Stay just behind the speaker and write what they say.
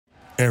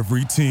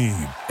Every team,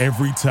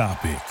 every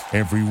topic,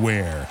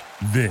 everywhere.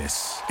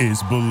 This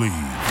is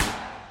Believe.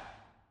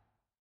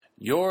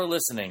 You're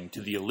listening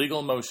to the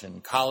Illegal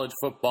Motion College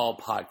Football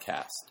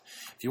Podcast.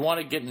 If you want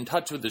to get in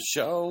touch with the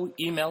show,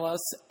 email us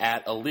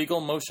at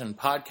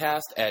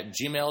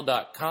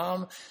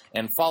illegalmotionpodcast@gmail.com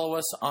and follow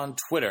us on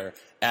Twitter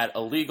at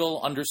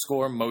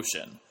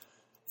illegal_motion.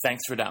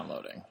 Thanks for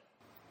downloading.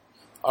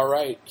 All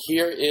right,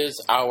 here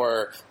is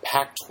our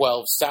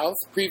Pac-12 South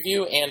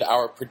preview and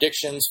our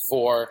predictions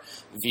for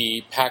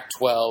the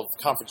Pac-12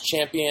 Conference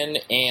Champion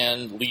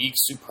and League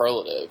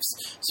Superlatives.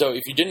 So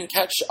if you didn't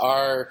catch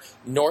our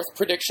North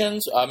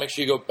predictions, make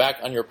sure you go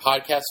back on your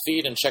podcast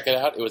feed and check it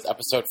out. It was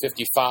episode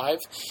 55.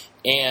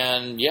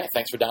 And yeah,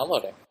 thanks for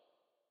downloading.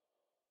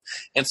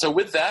 And so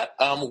with that,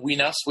 we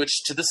now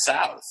switch to the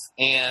South.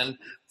 And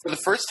for the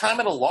first time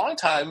in a long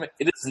time,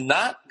 it is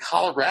not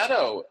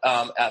Colorado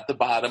at the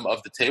bottom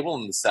of the table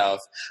in the South,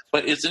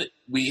 but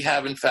we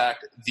have, in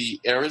fact, the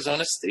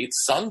Arizona State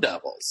Sun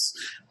Devils.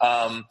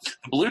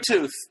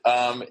 Bluetooth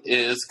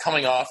is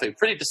coming off a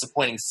pretty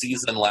disappointing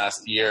season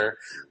last year,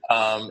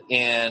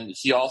 and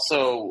he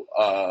also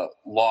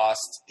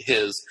lost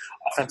his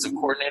offensive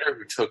coordinator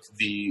who took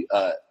the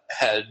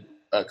head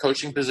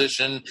coaching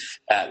position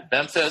at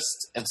Memphis,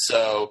 and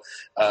so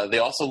they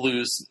also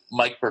lose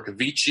Mike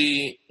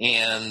Bercovici,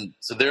 and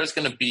so there's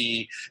going to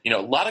be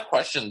a lot of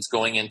questions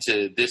going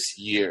into this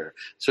year.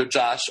 So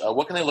Josh,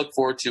 what can they look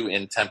forward to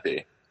in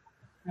Tempe?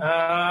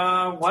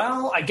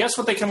 Well, I guess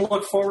what they can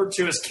look forward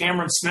to is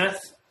Cameron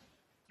Smith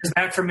is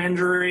back from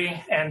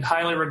injury, and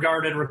highly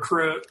regarded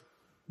recruit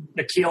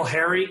N'Keal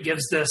Harry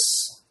gives this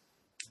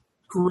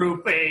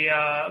group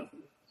a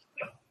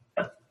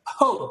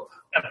hope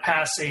at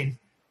passing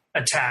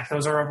attack.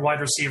 Those are our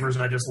wide receivers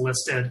I just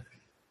listed.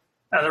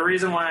 The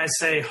reason why I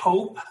say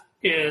hope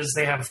is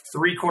they have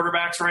 3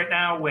 quarterbacks right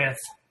now with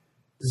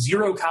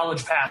 0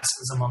 college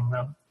passes among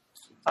them.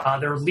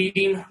 Their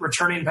leading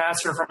returning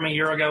passer from a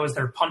year ago is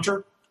their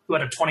punter, who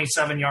had a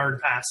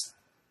 27-yard pass.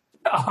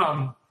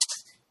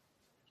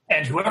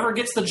 And whoever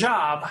gets the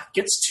job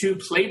gets to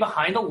play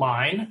behind a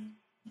line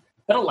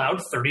that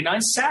allowed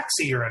 39 sacks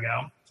a year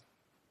ago.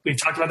 We've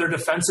talked about their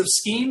defensive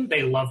scheme.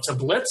 They love to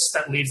blitz.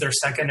 That leaves their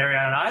secondary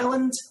on an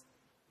island.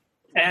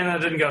 And it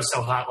didn't go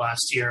so hot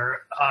last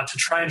year. To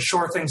try and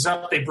shore things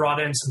up, they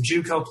brought in some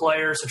JUCO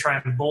players to try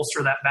and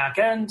bolster that back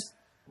end.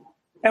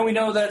 And we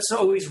know that's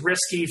always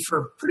risky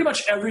for pretty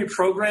much every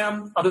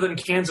program other than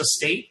Kansas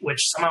State, which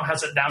somehow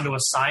has it down to a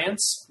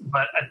science.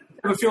 But I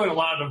have a feeling a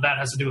lot of that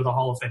has to do with the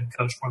Hall of Fame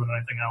coach more than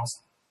anything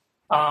else.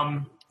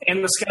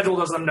 And the schedule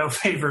does them no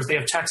favors. They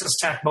have Texas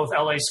Tech. Both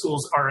LA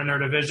schools are in their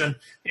division.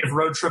 They have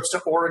road trips to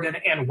Oregon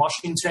and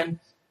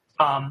Washington.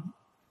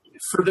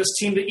 For this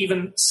team to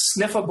even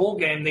sniff a bowl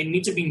game, they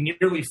need to be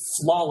nearly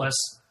flawless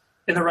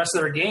in the rest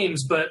of their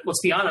games. But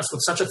let's be honest,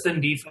 with such a thin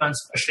defense,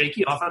 a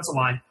shaky offensive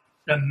line,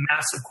 and a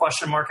massive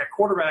question mark at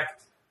quarterback,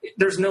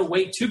 there's no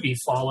way to be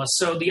flawless.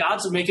 So the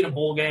odds of making a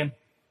bowl game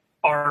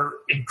are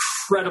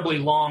incredibly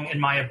long, in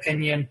my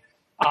opinion.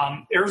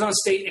 Arizona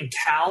State and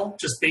Cal,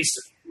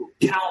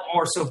 Cal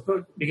more so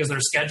because of their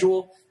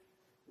schedule,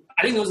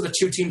 I think those are the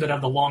 2 teams that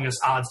have the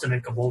longest odds to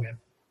make a bowl game.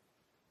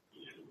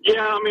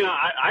 Yeah, I mean,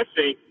 I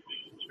think,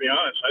 to be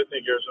honest, I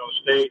think Arizona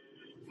State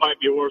might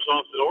be worse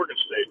off than Oregon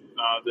State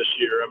this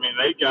year. I mean,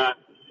 they got,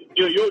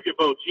 you look at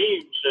both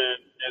teams,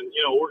 and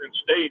Oregon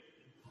State,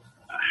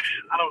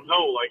 I don't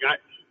know. Like,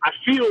 I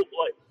feel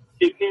like,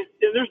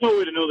 and there's no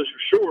way to know this for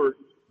sure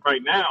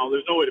right now.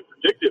 There's no way to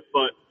predict it,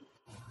 but,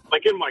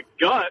 like, in my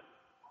gut,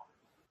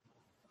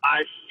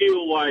 I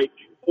feel like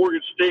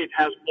Oregon State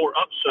has more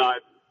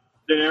upside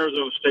than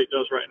Arizona State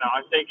does right now.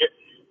 I think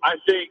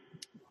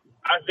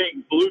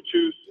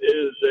Bluetooth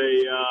is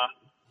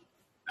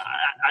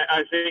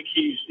I think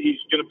he's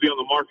going to be on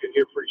the market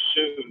here pretty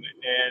soon,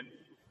 and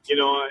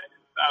I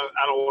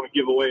don't want to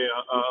give away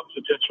a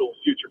potential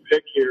future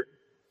pick here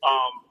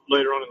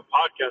later on in the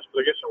podcast,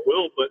 but I guess I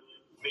will. But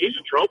I mean, he's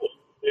in trouble.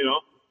 He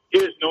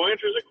has no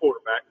answers at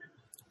quarterback.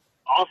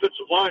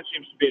 Offensive line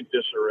seems to be in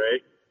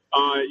disarray.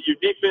 Your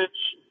defense,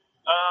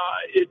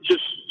 it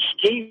just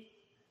scheme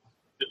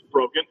is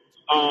broken.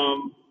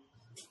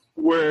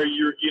 Where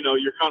you're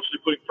constantly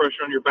putting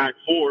pressure on your back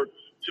 4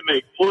 to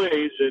make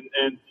plays,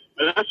 and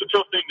that's a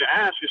tough thing to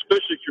ask,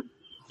 especially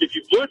if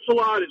you blitz a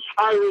lot. It's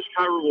high risk,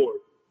 high reward.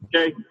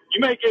 Okay,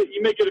 you may get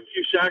a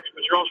few sacks,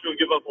 but you're also going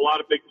to give up a lot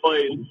of big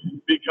plays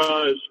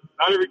because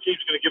not every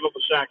team's going to give up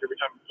a sack every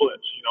time you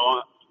blitz.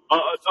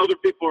 Other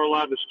people are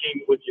allowed to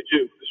scheme with you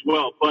too as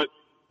well. But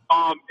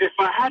if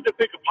I had to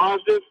pick a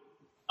positive,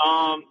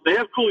 they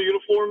have cool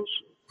uniforms.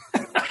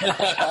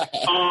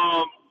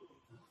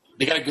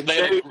 They have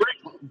a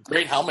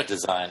great helmet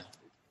design.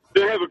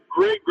 They have a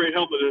great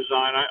helmet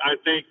design. I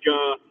think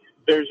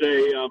there's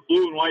a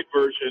blue and white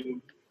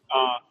version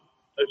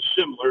that's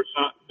similar.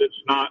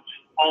 It's not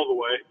all the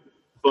way,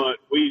 but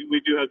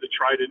we do have the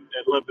Trident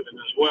at Lebanon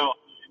as well.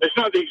 It's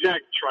not the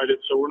exact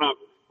Trident, so we're not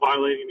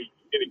violating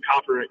any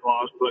copyright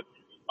laws. But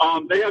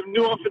they have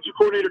new offensive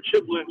coordinator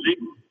Chip Lindsey,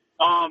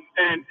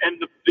 and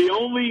the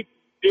only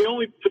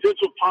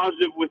potential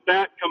positive with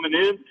that coming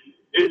in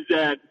is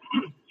that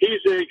he's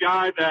a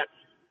guy that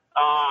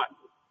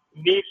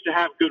needs to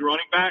have good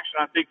running backs.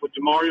 And I think with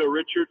DeMario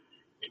Richard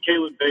and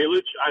Caleb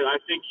Balich, I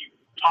think you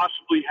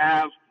possibly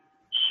have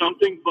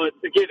something. But,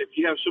 again, if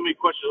you have so many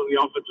questions on the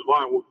offensive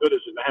line, what good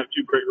is it to have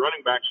two great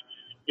running backs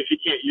if you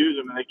can't use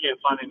them and they can't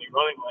find any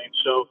running lanes?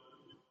 So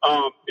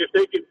if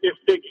they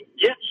can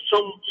get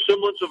some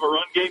semblance of a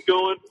run game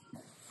going,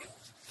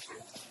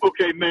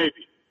 okay,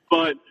 maybe.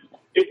 But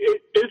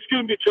it's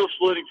going to be tough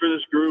sledding for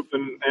this group,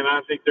 and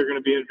I think they're going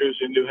to be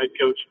introducing a new head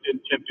coach in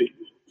Tempe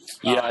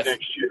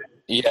next year.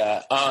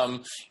 Yeah.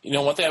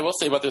 One thing I will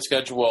say about their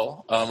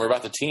schedule, or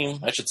about the team,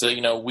 I should say,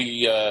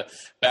 we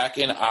back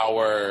in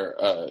our,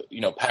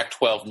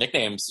 Pac-12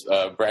 nicknames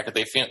bracket,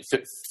 they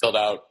filled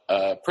out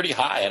pretty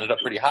high, ended up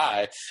pretty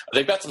high.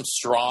 They've got some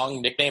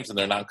strong nicknames in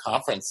their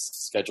non-conference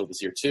schedule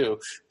this year, too,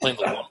 playing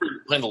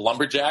the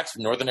Lumberjacks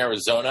from Northern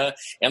Arizona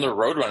and the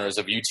Roadrunners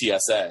of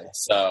UTSA.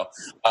 So,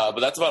 but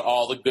that's about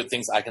all the good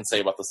things I can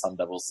say about the Sun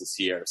Devils this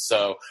year.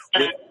 So,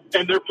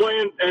 and they're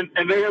playing, and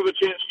they have a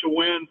chance to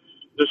win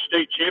the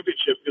state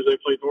championship because they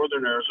played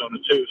Northern Arizona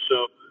too.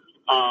 So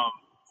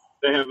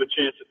they have a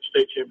chance at the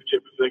state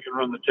championship if they can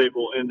run the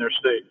table in their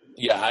state.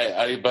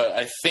 Yeah, but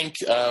I think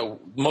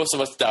most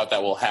of us doubt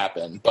that will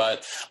happen.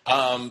 But,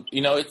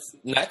 it's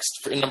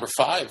next in number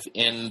 5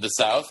 in the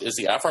South is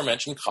the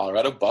aforementioned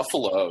Colorado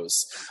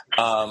Buffaloes.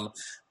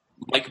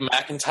 Mike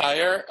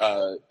McIntyre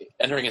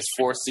entering his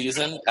 4th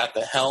season at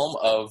the helm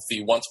of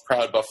the once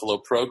proud Buffalo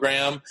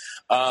program.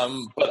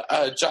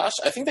 But Josh,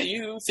 I think that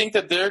you think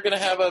that they're going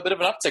to have a bit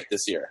of an uptick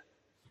this year.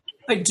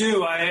 I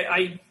do.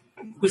 I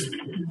was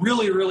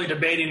really, really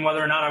debating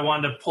whether or not I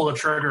wanted to pull the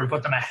trigger and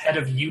put them ahead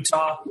of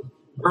Utah.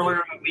 Earlier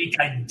in the week,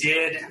 I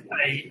did.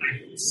 I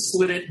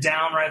slid it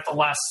down right at the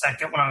last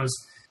second when I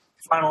was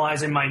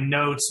finalizing my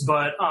notes.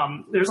 But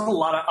there's a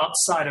lot of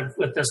upside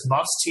with this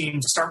Buffs team.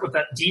 To start with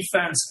that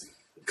defense,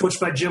 coached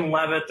by Jim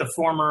Leavitt, the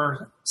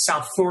former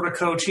South Florida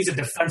coach. He's a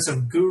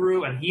defensive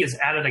guru, and he is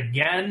at it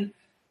again.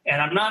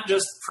 And I'm not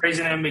just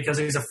praising him because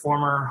he's a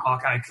former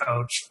Hawkeye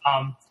coach.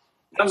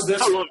 How's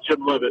this? I love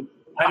Jim Leavitt.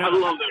 I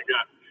love that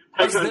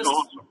guy. That guy's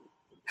awesome.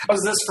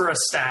 How's this for a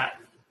stat?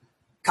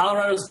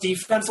 Colorado's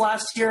defense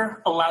last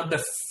year allowed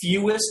the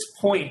fewest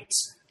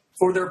points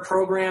for their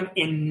program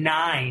in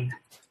 9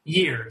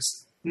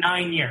 years.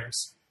 9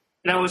 years.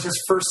 And that was his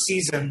first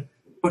season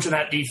coaching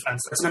that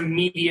defense. That's an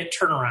immediate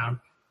turnaround.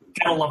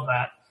 Gotta love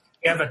that.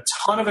 They have a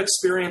ton of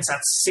experience at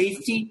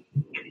safety,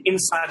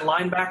 inside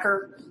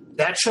linebacker.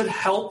 That should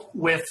help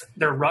with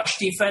their rush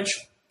defense,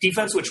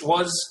 which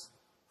was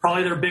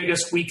probably their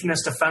biggest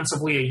weakness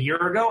defensively a year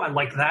ago. I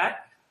like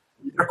that.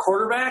 Their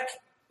quarterback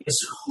is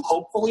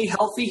hopefully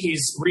healthy.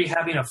 He's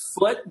rehabbing a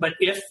foot, but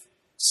if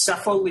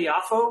Sefo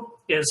Liafo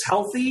is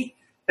healthy,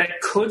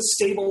 that could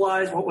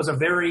stabilize what was a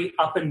very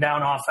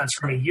up-and-down offense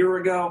from a year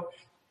ago.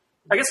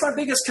 I guess my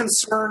biggest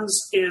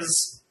concerns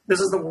is this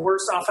is the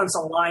worst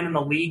offensive line in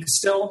the league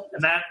still,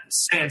 and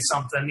that's saying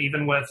something,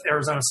 even with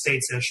Arizona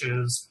State's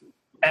issues.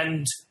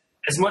 And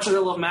as much as I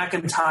love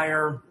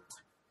McIntyre,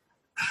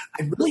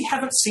 I really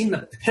haven't seen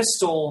the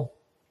pistol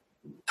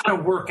kind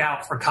of work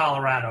out for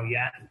Colorado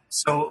yet.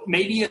 So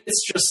maybe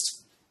it's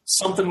just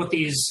something with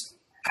these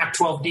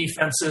Pac-12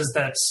 defenses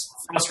that's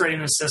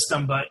frustrating the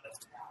system. But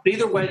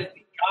either way,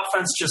 the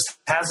offense just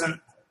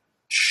hasn't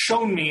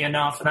shown me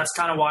enough, and that's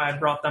kind of why I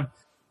brought them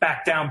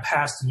back down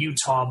past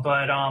Utah.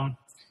 But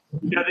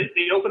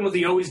they opened with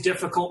the always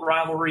difficult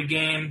rivalry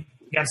game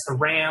against the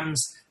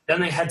Rams.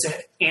 Then they head to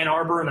Ann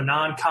Arbor in the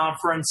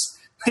non-conference.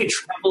 They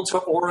traveled to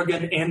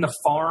Oregon in the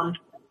Farm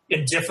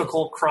in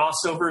difficult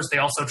crossovers. They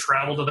also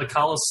traveled to the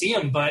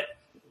Coliseum. But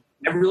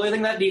I really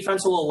think that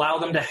defense will allow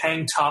them to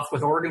hang tough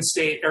with Oregon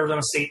State,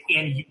 Arizona State,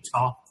 and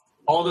Utah.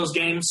 All of those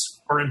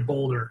games are in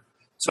Boulder.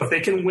 So if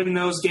they can win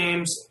those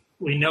games,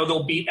 we know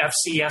they'll beat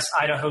FCS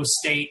Idaho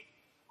State.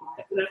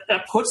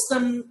 That puts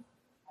them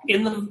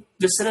in the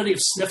vicinity of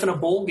sniffing a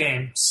bowl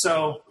game.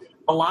 So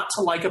a lot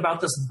to like about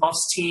this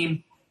Buffs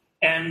team,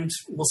 and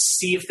we'll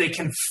see if they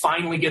can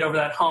finally get over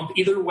that hump.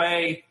 Either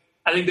way,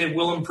 I think they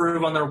will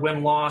improve on their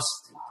win-loss.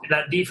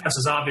 That defense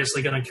is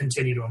obviously going to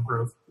continue to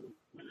improve.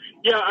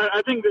 Yeah,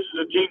 I think this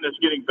is a team that's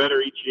getting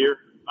better each year.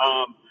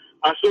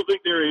 I still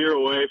think they're a year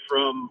away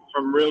from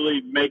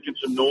really making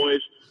some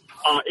noise.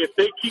 If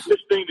they keep this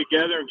thing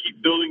together and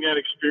keep building that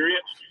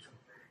experience,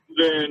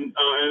 then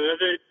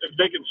if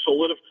they can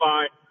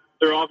solidify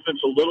their offense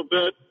a little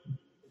bit,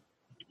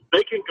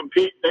 they can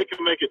compete. They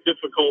can make it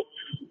difficult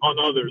on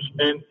others,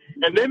 and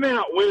they may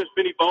not win as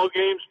many ball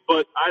games,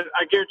 but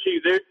I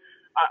guarantee you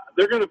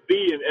they're going to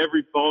be in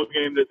every ball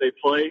game that they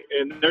play,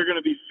 and they're going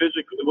to be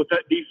physically with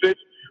that defense.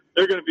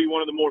 They're going to be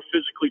one of the more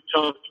physically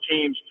tough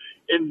teams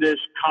in this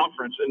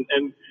conference,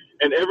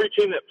 and every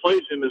team that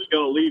plays them is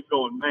going to leave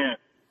going, man,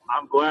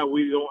 I'm glad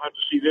we don't have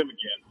to see them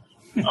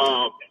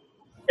again.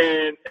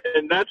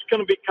 And that's going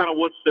to be kind of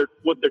what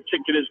their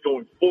ticket is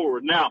going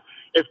forward. Now,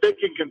 if they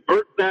can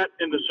convert that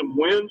into some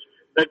wins,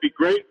 that'd be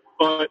great.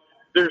 But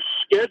their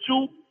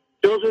schedule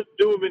doesn't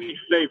do them any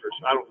favors,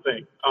 I don't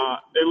think.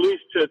 At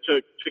least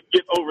to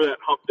get over that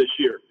hump this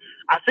year.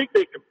 I think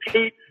they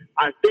compete.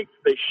 I think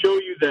they show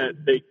you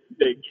that they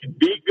can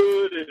be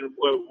good and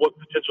what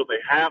potential they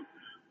have.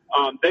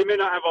 They may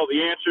not have all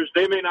the answers.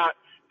 They may not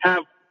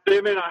have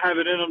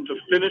it in them to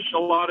finish a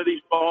lot of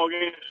these ball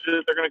games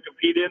that they're going to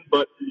compete in.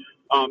 But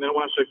and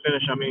when I say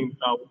finish, I mean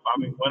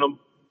win them.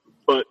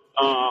 But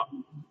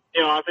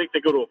I think they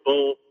go to a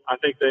bowl. I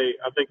think they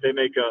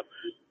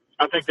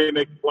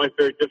make life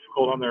very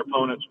difficult on their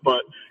opponents.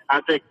 But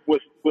I think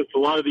with a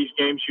lot of these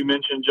games you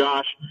mentioned,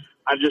 Josh,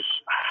 I'm just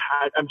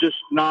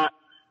not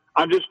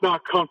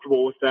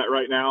comfortable with that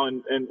right now,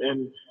 and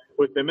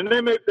with them. And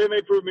they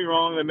may prove me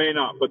wrong, they may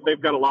not, but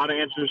they've got a lot of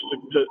answers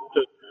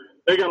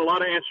they got a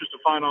lot of answers to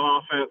find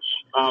on offense.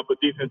 But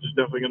defense is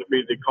definitely going to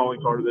be the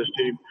calling card of this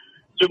team.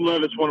 Jim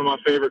Leavitt's one of my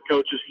favorite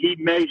coaches. He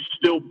may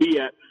still be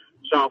at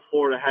South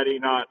Florida had he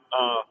not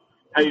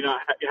had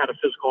a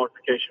physical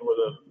altercation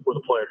with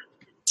a player.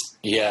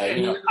 Yeah,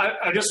 and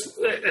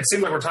it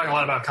seemed like we're talking a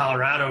lot about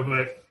Colorado,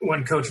 but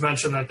when Coach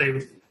mentioned that they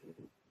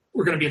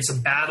were going to be in some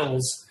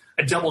battles,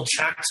 I double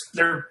checked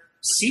their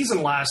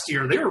season last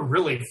year. They were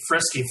really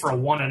frisky for a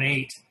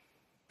 1-8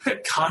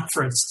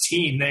 conference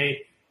team.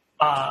 They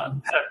had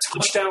a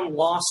touchdown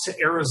loss to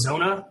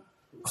Arizona,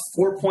 a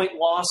 4-point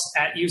loss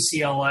at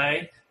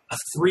UCLA, a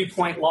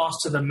 3-point loss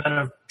to the Men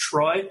of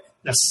Troy, and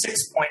a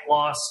 6-point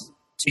loss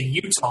to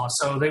Utah.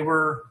 So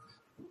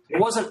it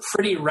wasn't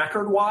pretty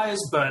record-wise,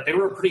 but they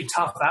were a pretty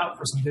tough out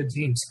for some good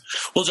teams.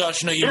 Well,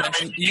 Josh,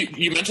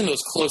 you mentioned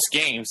those close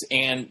games,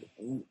 and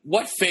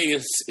what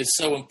phase is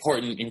so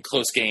important in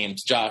close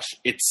games, Josh?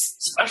 It's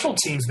special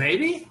teams,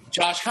 baby.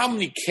 Josh, how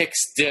many kicks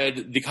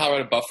did the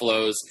Colorado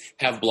Buffaloes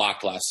have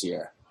blocked last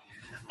year?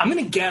 I'm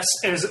going to guess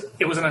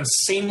it was an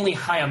insanely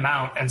high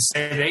amount, and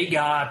say they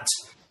got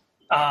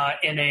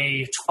in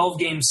a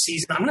 12-game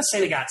season, I'm going to say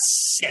they got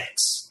 6.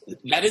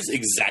 That is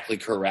exactly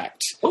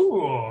correct.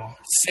 Ooh.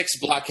 6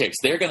 block kicks.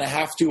 They're going to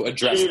have to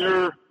address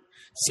that.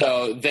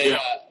 So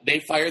they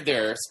fired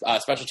their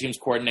special teams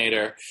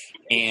coordinator,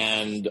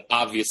 and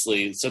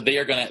obviously, so they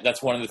are going to.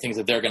 That's one of the things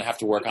that they're going to have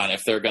to work on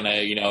if they're going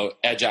to,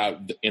 edge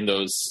out in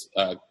those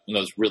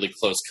really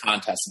close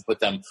contests and put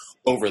them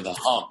over the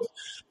hump.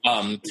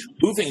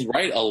 Moving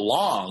right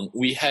along,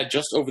 we had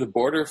just over the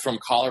border from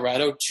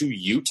Colorado to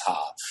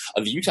Utah.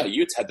 The Utah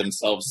Utes had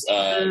themselves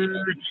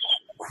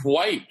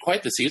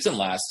quite the season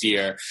last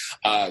year.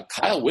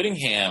 Kyle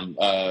Whittingham,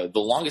 the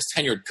longest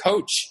tenured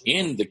coach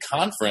in the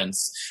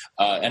conference,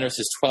 enters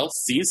his 12th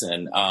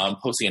season,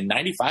 posting a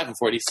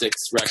 95-46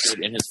 record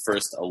in his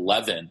first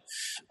 11.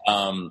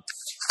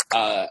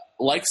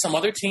 Like some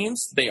other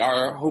teams, they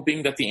are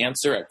hoping that the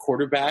answer at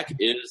quarterback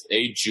is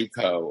a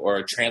JUCO, or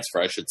a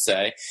transfer, I should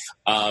say,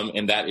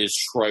 and that is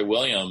Troy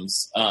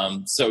Williams.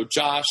 So,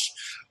 Josh,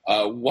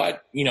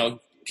 do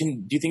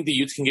you think the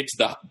Utes can get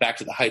back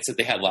to the heights that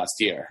they had last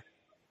year?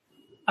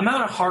 I'm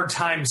having a hard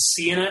time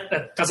seeing it.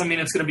 That doesn't mean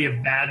it's going to be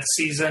a bad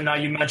season. Now,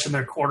 you mentioned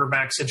their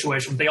quarterback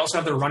situation. They also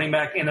have their running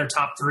back and their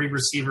top 3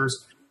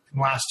 receivers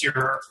from last year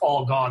are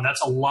all gone. That's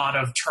a lot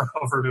of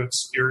turnover to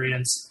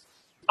experience.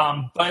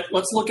 But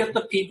let's look at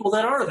the people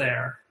that are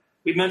there.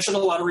 We mentioned a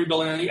lot of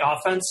rebuilding on the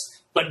offense,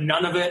 but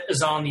none of it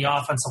is on the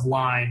offensive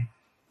line.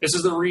 This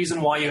is the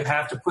reason why you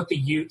have to put the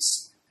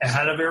Utes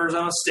ahead of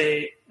Arizona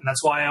State, and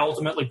that's why I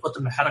ultimately put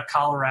them ahead of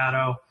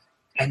Colorado.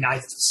 And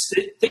I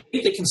think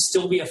they can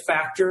still be a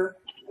factor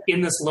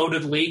in this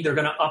loaded league. They're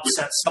going to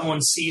upset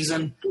someone's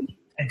season.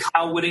 And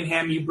Kyle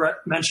Whittingham, you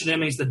mentioned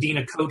him, he's the dean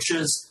of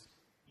coaches.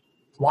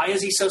 Why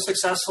is he so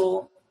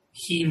successful?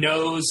 He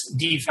knows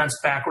defense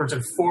backwards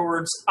and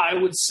forwards. I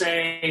would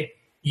say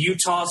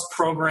Utah's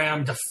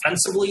program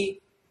defensively,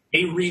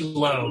 they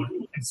reload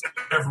instead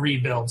of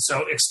rebuild.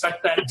 So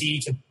expect that D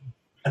to be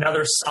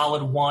another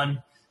solid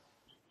one.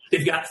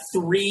 They've got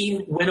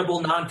 3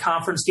 winnable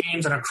non-conference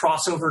games and a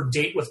crossover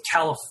date with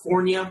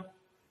California.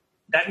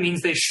 That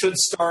means they should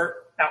start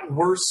at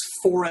worst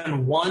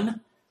 4-1.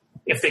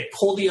 If they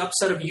pull the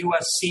upset of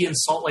USC in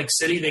Salt Lake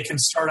City, they can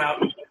start out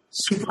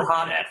super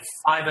hot at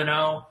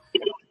 5-0.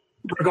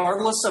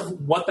 Regardless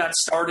of what that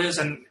start is,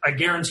 and I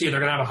guarantee you they're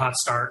going to have a hot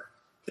start,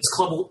 this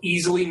club will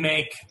easily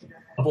make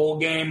a bowl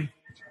game.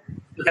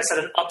 Like I said,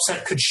 an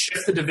upset could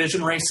shift the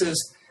division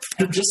races.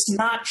 I'm just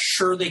not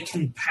sure they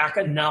can pack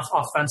enough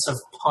offensive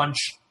punch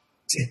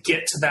to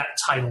get to that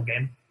title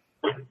game.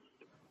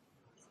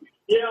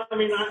 Yeah, I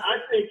mean, I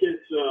think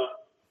it's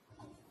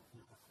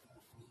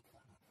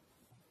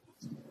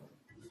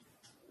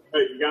hey,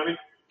 you got me?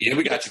 Yeah,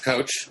 we got you,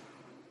 Coach.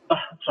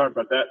 Sorry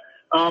about that.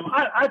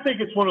 I think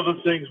it's one of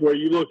those things where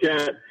you look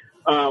at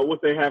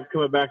what they have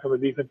coming back on the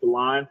defensive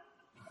line.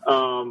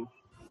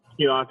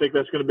 I think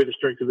that's going to be the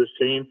strength of this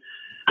team.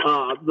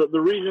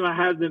 The reason I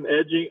have them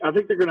edging, I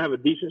think they're going to have a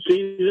decent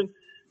season.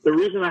 The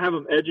reason I have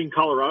them edging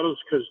Colorado is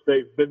because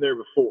they've been there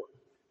before,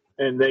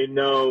 and they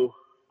know.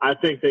 I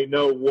think they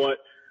know what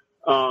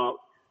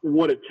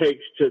it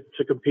takes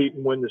to compete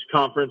and win this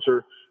conference,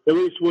 or at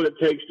least what it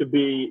takes to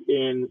be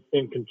in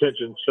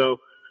contention. So,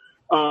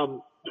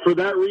 for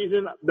that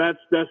reason, that's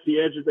the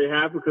edge that they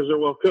have because they're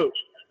well coached.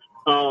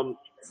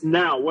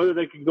 Now, whether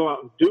they can go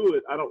out and do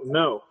it, I don't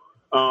know.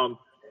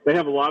 They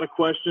have a lot of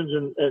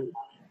questions, and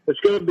it's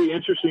going to be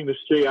interesting to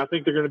see. I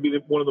think they're going to be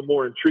one of the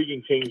more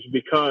intriguing teams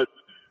because,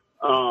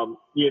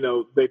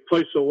 they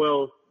play so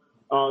well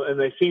and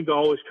they seem to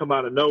always come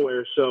out of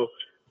nowhere. So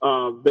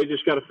they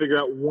just got to figure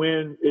out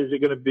when are they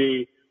going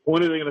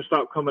to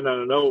stop coming out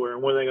of nowhere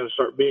and when are they going to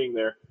start being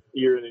there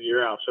year in and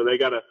year out. So they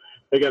got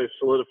to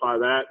solidify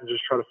that and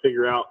just try to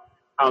figure out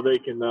how they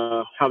can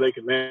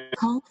manage.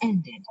 Call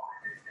ended.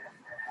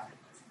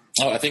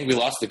 Oh, I think we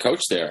lost the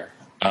coach there.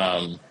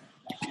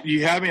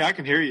 You have me? I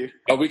can hear you.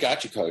 Oh, we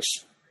got you, Coach.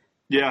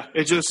 Yeah,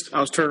 I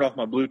was turning off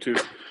my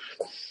Bluetooth.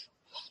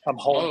 I'm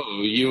home.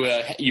 Oh,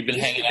 you've been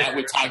hanging out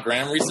with Todd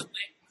Graham recently?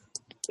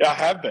 Yeah, I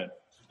have been.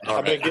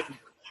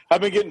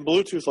 I've been getting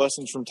Bluetooth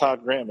lessons from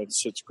Todd Graham.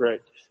 It's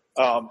great.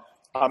 I'm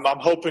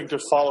hoping to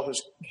follow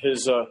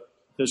his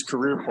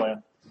career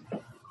plan.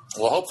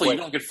 Well, hopefully you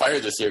don't get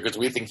fired this year because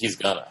we think he's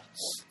gonna.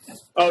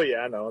 Oh yeah,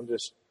 I know.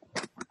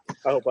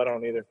 I hope I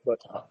don't either, but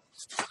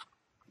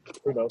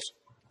who knows?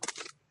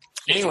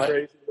 Anyway,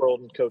 crazy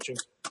world in coaching.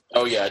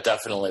 Oh yeah,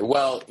 definitely.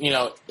 Well,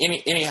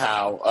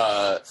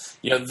 anyhow,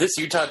 this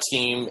Utah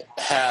team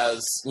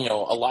has a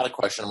lot of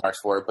question marks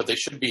for it, but they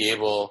should be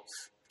able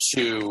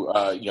to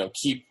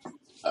keep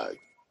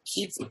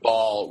the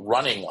ball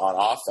running on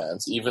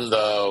offense, even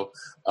though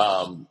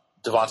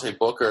Devontae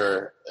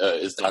Booker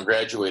is now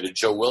graduated.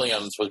 Joe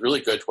Williams was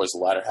really good towards the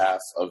latter half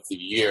of the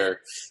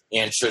year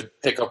and should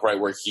pick up right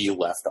where he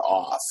left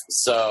off.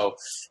 So,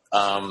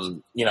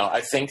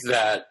 I think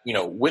that,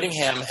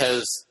 Whittingham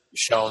has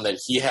shown that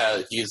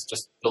he's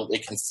just built a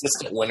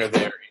consistent winner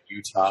there in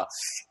Utah.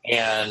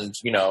 And,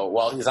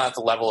 while he's not at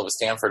the level of a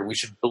Stanford, we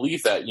should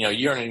believe that,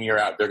 year in and year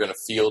out, they're going to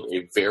field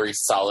a very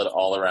solid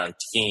all-around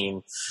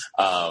team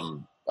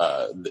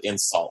in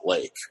Salt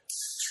Lake.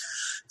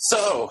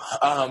 So,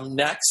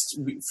 next,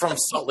 from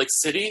Salt Lake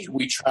City,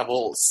 we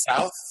travel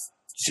south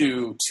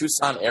to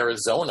Tucson,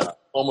 Arizona,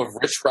 home of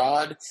Rich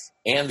Rod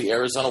and the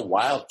Arizona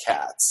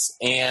Wildcats.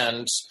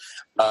 And,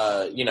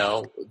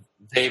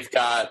 they've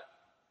got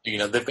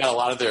a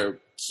lot of their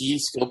key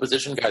skill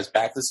position guys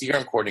back this year,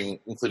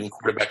 including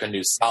quarterback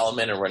Anu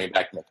Solomon and running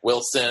back Nick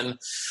Wilson.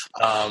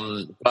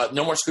 But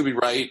no more Scooby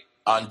Wright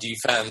on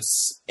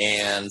defense.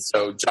 And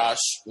so, Josh,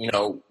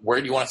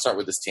 where do you want to start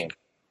with this team?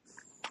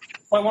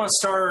 Well, I want to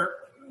start,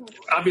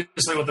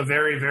 obviously, with a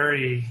very,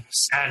 very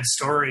sad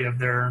story of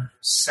their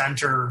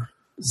center,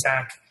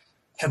 Zach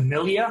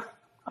Camilla.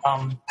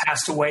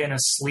 Passed away in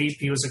his sleep.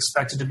 He was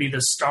expected to be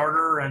the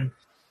starter, and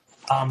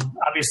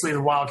obviously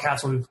the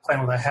Wildcats will be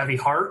playing with a heavy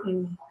heart.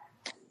 And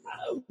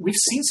we've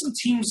seen some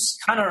teams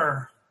kind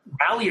of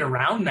rally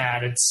around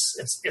that.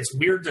 It's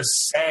weird to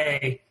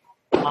say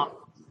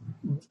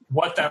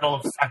what that'll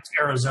affect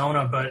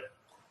Arizona, but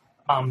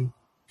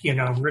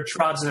Rich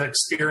Rod's an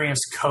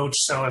experienced coach,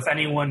 so if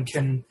anyone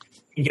can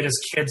get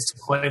his kids to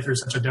play through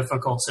such a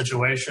difficult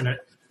situation,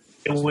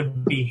 it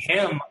would be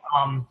him.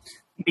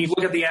 When you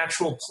look at the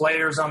actual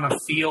players on the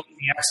field,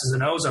 the X's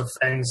and O's of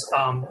things,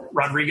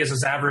 Rodriguez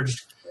has averaged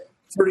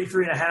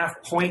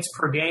 33.5 points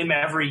per game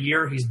every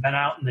year he's been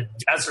out in the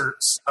desert,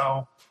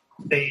 so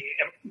they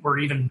were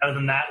even better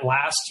than that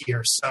last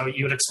year. So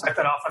you would expect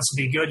that offense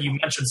to be good. You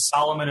mentioned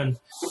Solomon and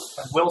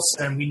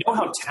Wilson. We know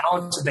how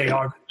talented they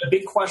are. The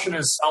big question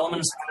is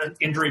Solomon's had an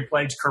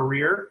injury-plagued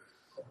career.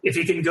 If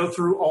he can go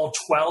through all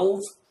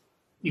 12,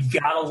 you've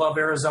got to love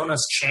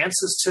Arizona's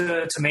chances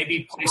to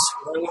maybe play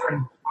slower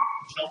and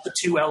jump the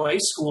two LA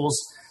schools.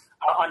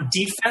 On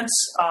defense,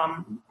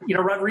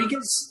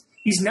 Rodriguez,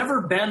 he's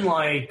never been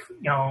like,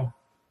 one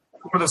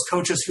of those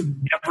coaches who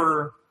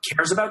never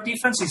cares about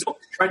defense. He's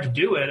always tried to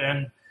do it.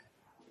 And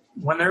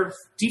when their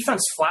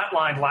defense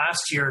flatlined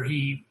last year,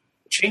 he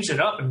changed it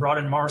up and brought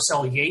in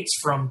Marcel Yates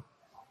from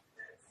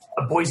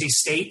Boise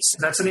State. So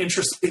that's an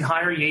interesting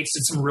hire. Yates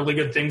did some really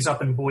good things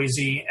up in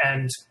Boise.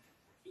 And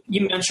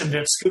you mentioned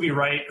it, Scooby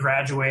Wright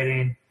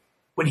graduating.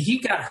 When he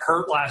got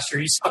hurt last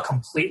year, you saw a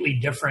completely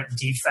different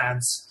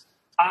defense.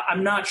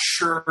 I'm not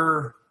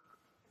sure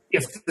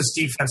if this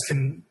defense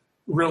can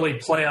really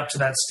play up to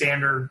that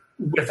standard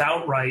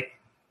without Wright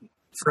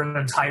for an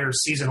entire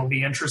season. It'll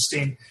be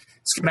interesting.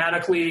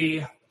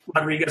 Schematically,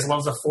 Rodriguez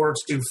loves a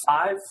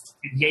 4-2-5.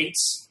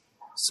 Yates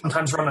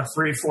sometimes run a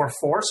 3-4-4,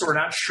 so we're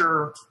not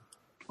sure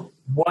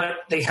what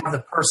they have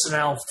the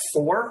personnel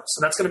for.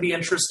 So that's going to be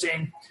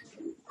interesting.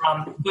 But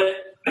I'm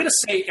going to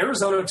say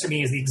Arizona, to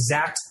me, is the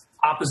exact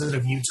opposite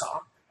of Utah.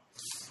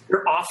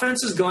 Their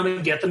offense is going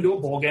to get them to a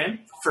bowl game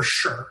for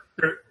sure.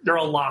 They're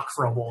a lock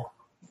for a bowl.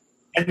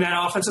 And that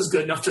offense is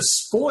good enough to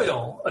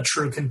spoil a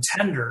true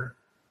contender.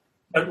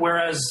 But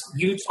whereas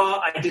Utah,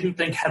 I didn't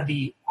think had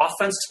the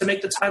offense to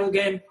make the title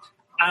game,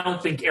 I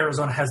don't think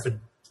Arizona has the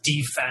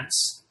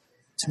defense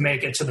to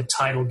make it to the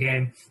title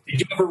game. They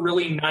do have a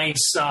really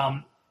nice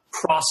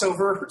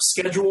crossover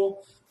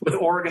schedule with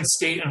Oregon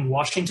State and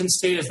Washington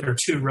State as their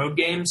two road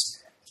games.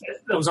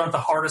 Those aren't the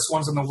hardest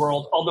ones in the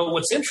world. Although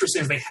what's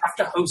interesting is they have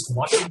to host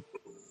Washington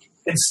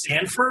and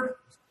Stanford.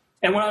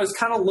 And when I was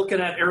kind of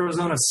looking at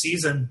Arizona's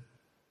season,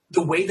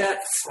 the way that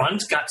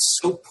front got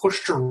so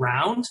pushed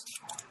around,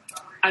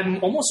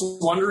 I'm almost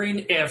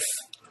wondering if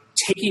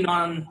taking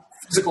on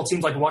physical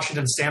teams like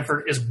Washington,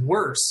 Stanford is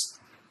worse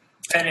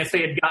than if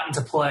they had gotten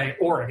to play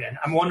Oregon.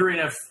 I'm wondering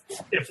if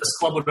this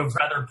club would have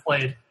rather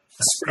played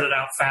a spread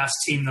out fast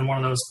team than one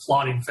of those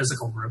plodding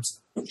physical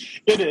groups.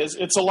 It is.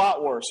 It's a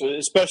lot worse,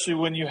 especially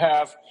when you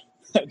have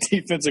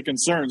defensive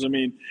concerns. I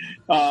mean,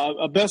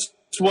 a best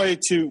way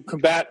to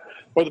combat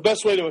or the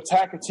best way to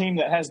attack a team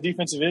that has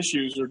defensive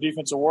issues or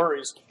defensive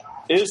worries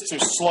is to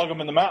slug them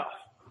in the mouth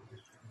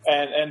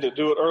and to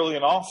do it early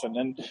and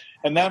often.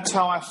 And that's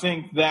how I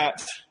think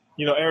that,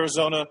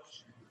 Arizona,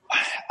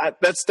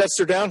 that's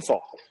their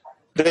downfall.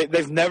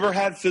 They've never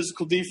had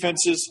physical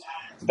defenses.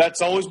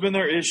 That's always been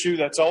their issue.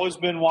 That's always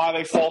been why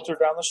they falter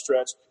down the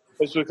stretch.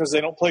 It's because they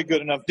don't play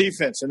good enough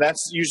defense, and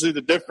that's usually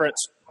the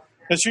difference.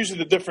 That's usually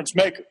the difference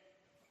maker.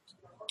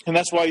 And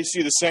that's why you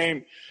see the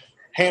same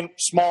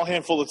small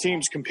handful of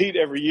teams compete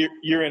every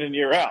year in and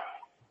year out.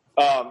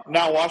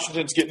 Now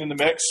Washington's getting in the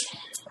mix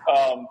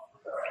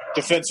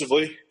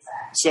defensively,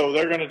 so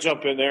they're going to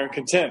jump in there and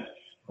contend.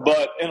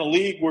 But in a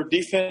league where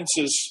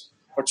defenses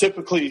are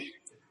typically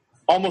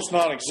almost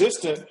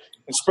non-existent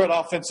and spread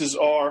offenses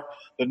are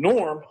the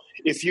norm,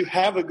 if you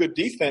have a good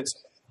defense,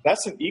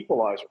 that's an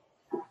equalizer.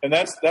 And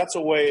that's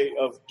a way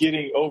of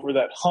getting over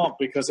that hump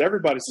because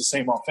everybody's the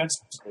same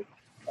offensively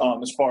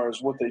as far as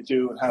what they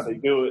do and how they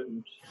do it.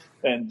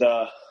 And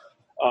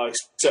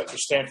except for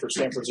Stanford.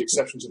 Stanford's the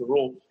exception to the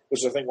rule,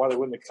 which is, I think, why they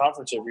win the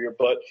conference every year.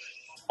 But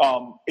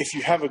if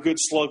you have a good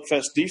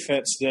slugfest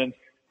defense, then,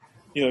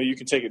 you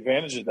can take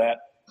advantage of that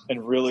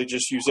and really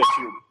just use that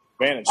to your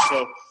advantage.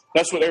 So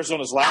that's what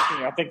Arizona's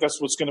lacking. I think that's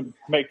what's going to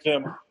make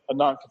them a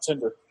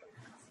non-contender.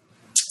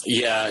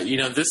 Yeah,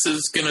 this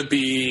is going to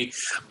be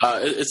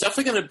it's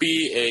definitely going to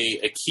be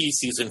a key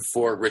season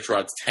for Rich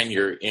Rod's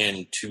tenure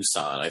in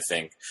Tucson, I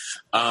think.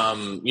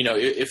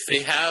 If they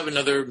have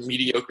another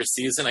mediocre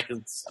season, I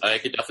could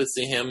definitely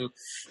see him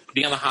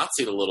be on the hot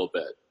seat a little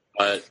bit.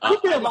 But I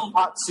don't think Arizona.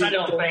 I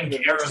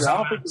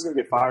don't think he's going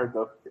to get fired,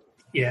 though.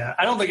 Yeah,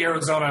 I don't think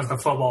Arizona has the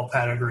football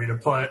pedigree to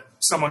put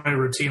someone who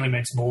routinely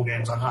makes bowl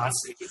games on hot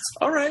seats.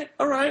 All right.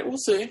 We'll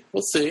see.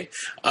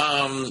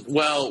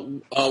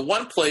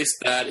 One place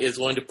that is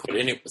going to put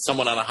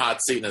someone on a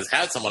hot seat and has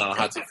had someone on a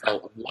hot seat for a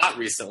lot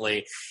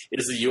recently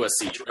is the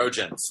USC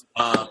Trojans.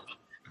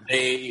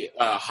 They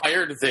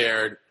hired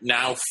their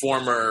now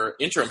former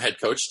interim head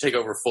coach to take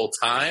over full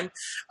time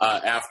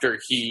after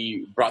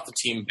he brought the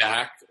team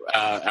back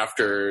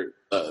after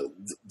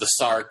the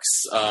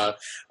Sarks'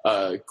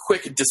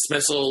 quick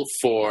dismissal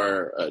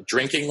for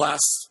drinking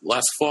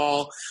last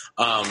fall.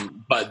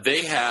 But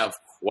they have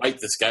quite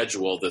the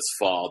schedule this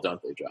fall,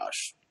 don't they,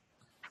 Josh?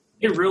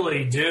 They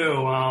really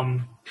do.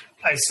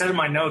 I said in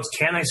my notes,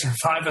 can they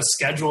survive a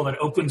schedule that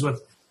opens with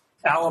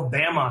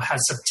Alabama, has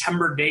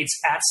September dates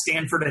at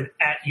Stanford and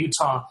at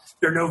Utah?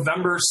 Their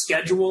November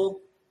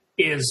schedule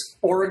is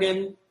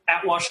Oregon,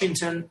 at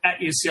Washington, at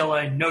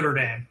UCLA, Notre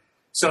Dame.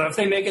 So if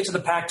they make it to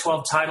the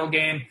Pac-12 title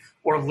game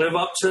or live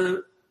up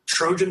to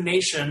Trojan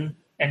Nation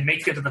and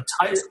make it to the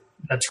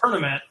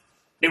tournament,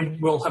 they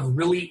will have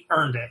really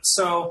earned it.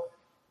 So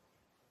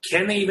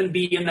can they even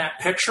be in that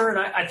picture? And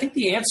I think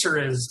the answer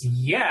is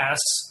yes.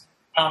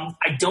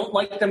 I don't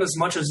like them as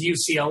much as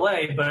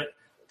UCLA, but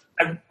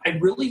I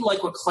really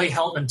like what Clay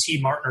Helton and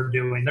T. Martin are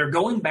doing. They're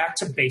going back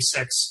to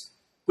basics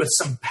with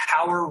some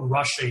power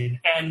rushing.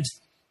 And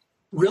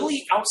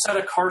really, outside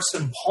of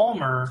Carson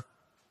Palmer,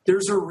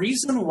 there's a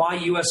reason why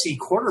USC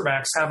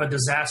quarterbacks have a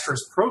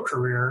disastrous pro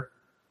career.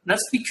 And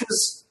that's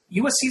because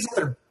USC's at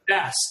their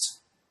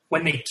best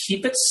when they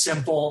keep it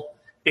simple.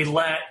 They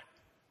let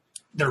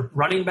their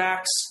running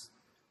backs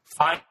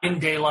find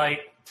daylight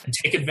and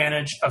take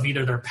advantage of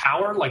either their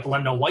power, like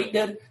Lendell White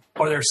did,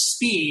 or their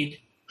speed,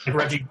 like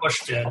Reggie Bush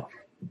did.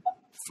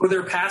 For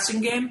their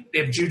passing game, they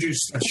have Juju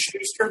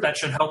Smith-Schuster. That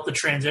should help the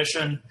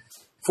transition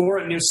for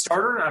a new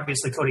starter.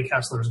 Obviously, Cody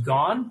Kessler is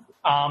gone.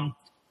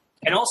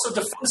 And also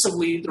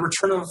defensively, the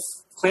return of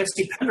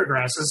Clancy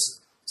Pendergrass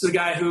is a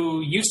guy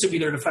who used to be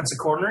their defensive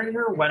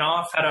coordinator, went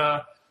off, had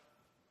a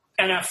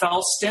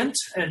NFL stint,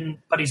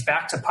 but he's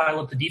back to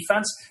pilot the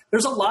defense.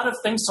 There's a lot of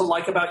things to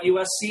like about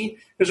USC.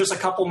 There's just a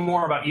couple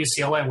more about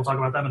UCLA, and we'll talk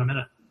about them in a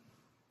minute.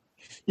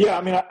 Yeah,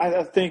 I mean,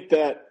 I think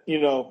that,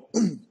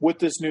 with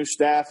this new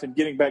staff and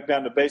getting back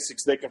down to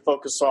basics, they can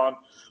focus on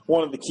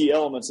one of the key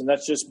elements, and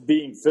that's just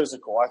being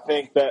physical. I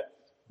think that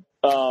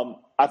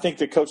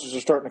the coaches are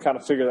starting to kind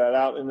of figure that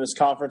out in this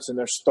conference, and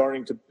they're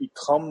starting to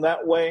become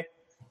that way,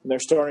 and they're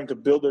starting to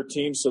build their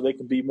teams so they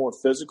can be more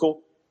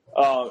physical.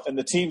 And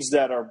the teams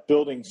that are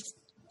building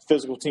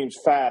physical teams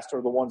fast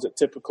are the ones that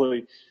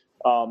typically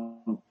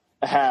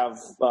have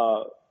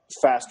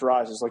fast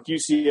rises. Like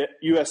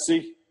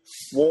USC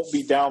won't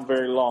be down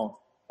very long.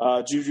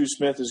 Juju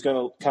Smith is going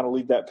to kind of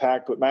lead that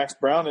pack, but Max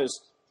Brown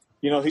is,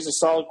 he's a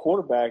solid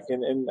quarterback,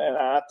 and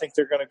I think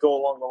they're going to go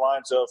along the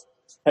lines of,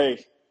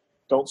 hey,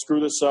 don't screw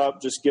this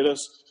up, just get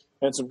us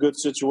in some good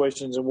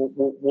situations, and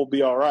we'll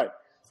be all right.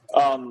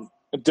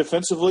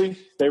 Defensively,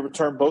 they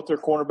return both their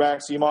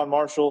cornerbacks, Iman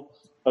Marshall,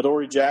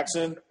 Adoree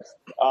Jackson,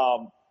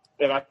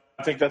 and I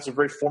think that's a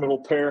very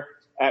formidable pair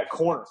at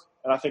corner,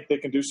 and I think they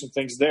can do some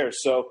things there.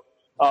 So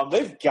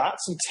They've got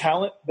some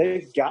talent.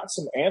 They've got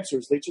some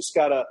answers. They just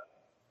gotta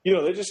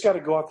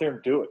go out there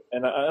and do it.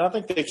 And I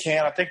think they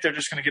can. I think they're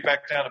just going to get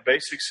back down to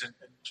basics and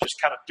just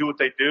kind of do what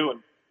they do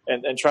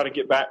and try to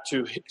get back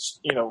to,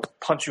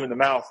 punch you in the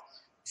mouth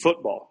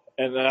football.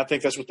 And I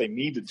think that's what they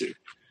need to do.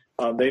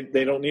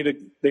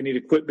 They need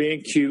to quit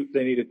being cute.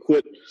 They need to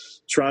quit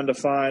trying to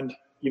find,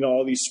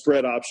 all these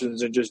spread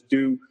options and just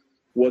do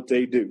what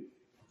they do.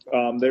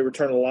 They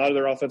return a lot of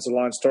their offensive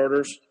line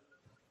starters.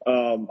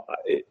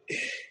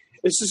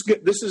 It's just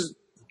good. This is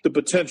the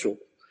potential.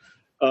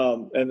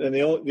 And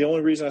the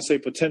only reason I say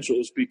potential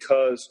is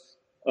because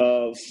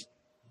of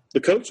the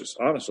coaches,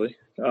 honestly.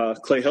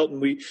 Clay Helton,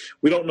 we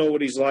don't know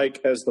what he's like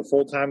as the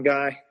full-time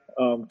guy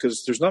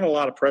because there's not a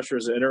lot of pressure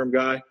as an interim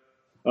guy.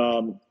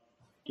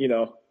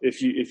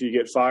 If you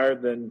get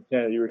fired, then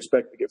you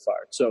expect to get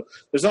fired. So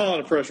there's not a lot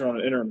of pressure on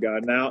an interim guy.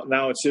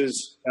 Now it's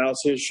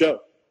his show.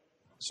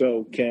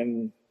 So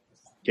can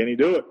he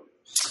do it?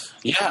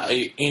 Yeah,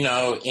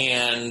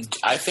 and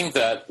I think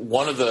that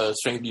one of the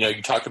strengths,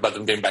 you talked about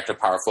them getting back to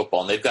power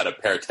football, and they've got a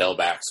pair of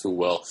tailbacks who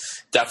will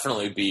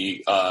definitely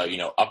be,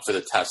 up for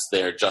the test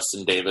there,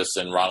 Justin Davis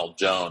and Ronald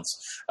Jones.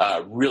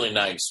 Really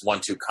nice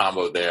 1-2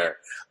 combo there,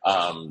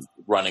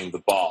 running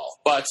the ball.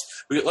 But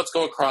let's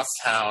go across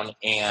town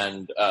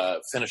and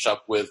finish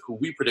up with who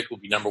we predict will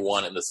be number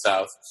one in the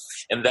South,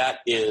 and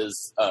that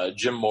is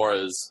Jim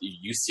Mora's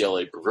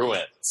UCLA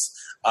Bruins.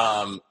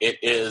 It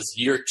is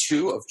year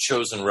 2 of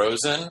Chosen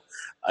Rosen,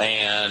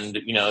 and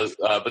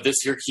but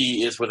this year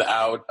he is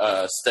without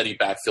steady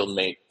backfield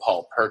mate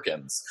Paul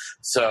Perkins.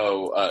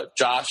 So,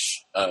 Josh,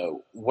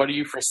 what do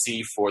you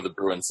foresee for the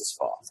Bruins this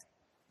fall?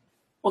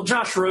 Well,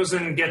 Josh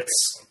Rosen gets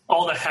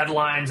all the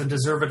headlines, and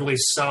deservedly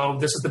so.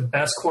 This is the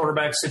best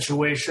quarterback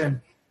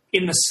situation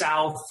in the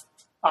South.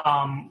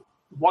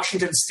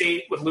 Washington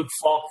State with Luke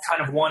Falk,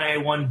 kind of 1A,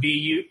 1B.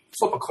 You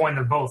flip a coin;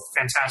 they're both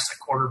fantastic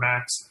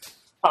quarterbacks.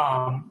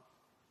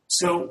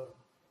 So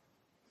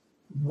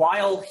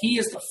while he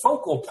is the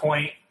focal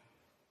point,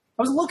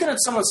 I was looking at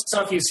some of the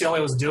stuff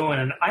UCLA was doing,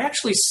 and I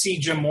actually see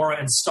Jim Mora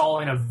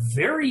installing a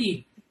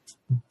very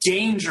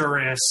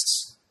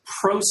dangerous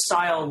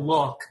pro-style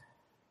look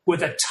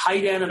with a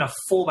tight end and a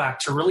fullback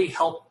to really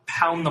help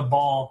pound the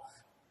ball.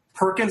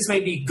 Perkins may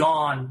be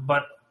gone,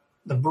 but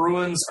the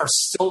Bruins are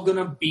still going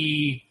to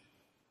be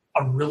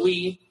a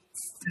really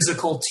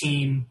physical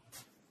team,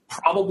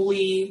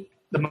 probably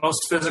the most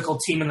physical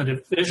team in the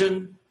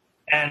division,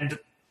 and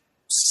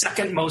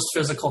second most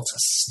physical to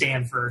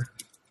Stanford.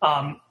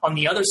 On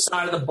the other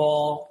side of the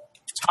ball,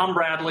 Tom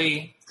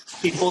Bradley,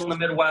 people in the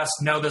Midwest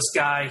know this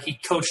guy. He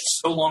coached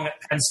so long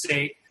at Penn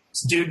State.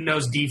 This dude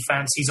knows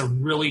defense. He's a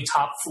really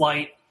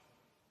top-flight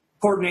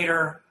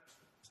coordinator.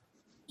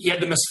 He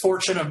had the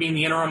misfortune of being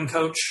the interim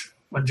coach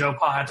when Joe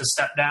Pa had to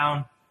step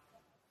down.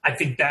 I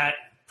think that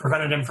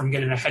prevented him from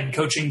getting a head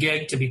coaching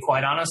gig, to be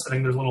quite honest. I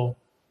think there's a little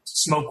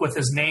smoke with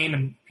his name,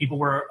 and people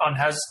were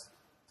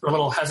a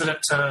little hesitant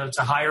to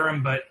hire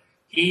him, but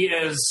he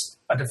is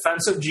a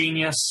defensive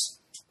genius,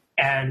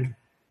 and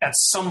at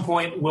some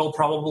point will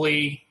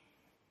probably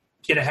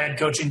get a head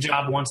coaching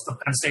job once the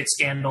Penn State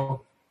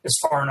scandal is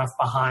far enough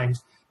behind.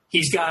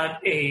 He's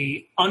got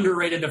a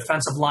underrated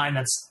defensive line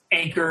that's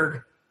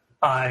anchored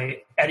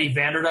by Eddie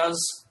Vanderdoes,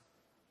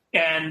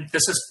 and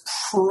this is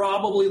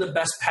probably the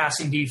best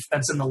passing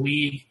defense in the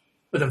league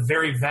with a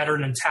very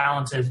veteran and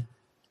talented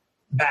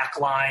back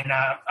line.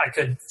 I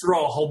could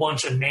throw a whole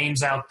bunch of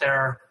names out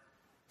there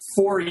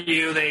for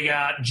you. They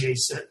got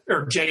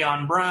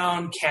Jayon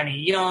Brown,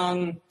 Kenny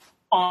Young,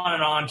 on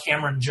and on,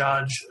 Cameron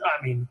Judge.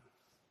 I mean,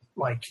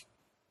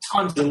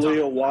 tons of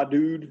Jaleel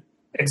Wadood.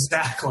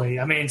 Exactly.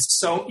 I mean,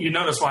 so you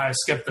notice why I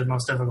skipped the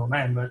most difficult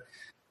name, but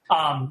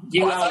I thought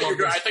you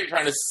were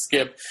trying to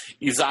skip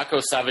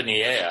Izako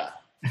Savanier.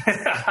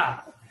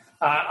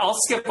 I'll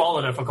skip all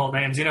the difficult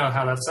names. You know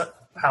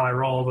how I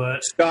roll,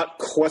 but Scott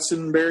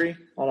Quessenberry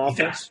on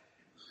offense.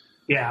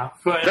 Yeah,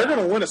 but they're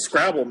going to win a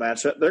Scrabble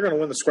match. They're going to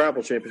win the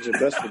Scrabble championship.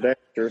 That's for damn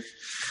sure.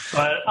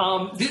 But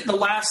the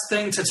last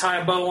thing to tie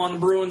a bow on the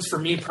Bruins for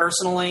me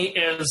personally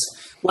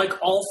is, like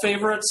all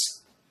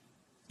favorites,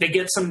 they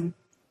get some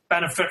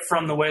benefit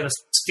from the way the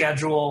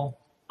schedule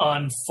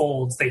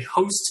unfolds. They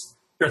host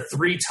their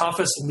 3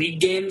 toughest league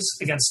games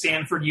against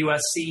Stanford,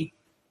 USC,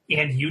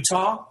 and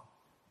Utah.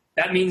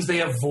 That means they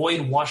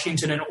avoid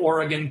Washington and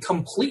Oregon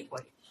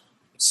completely.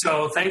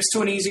 So thanks to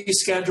an easy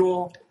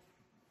schedule,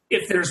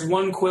 if there's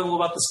one quibble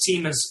about this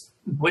team is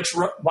which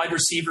wide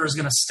receiver is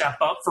going to step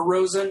up for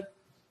Rosen.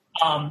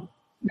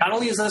 Not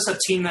only is this a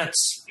team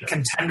that's a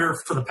contender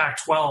for the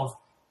Pac-12,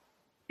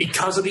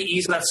 because of the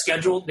ease of that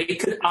schedule, they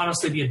could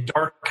honestly be a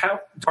dark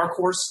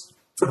horse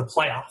for the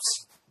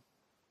playoffs.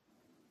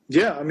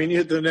 Yeah, I mean, you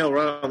hit the nail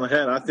right on the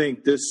head. I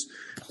think this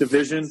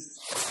division,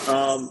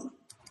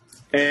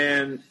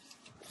 and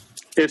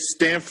if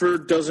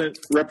Stanford doesn't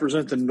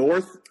represent the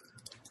North,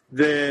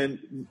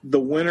 then the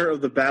winner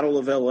of the Battle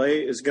of LA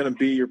is going to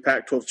be your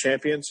Pac-12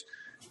 champions.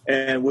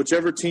 And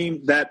whichever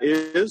team that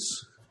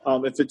is,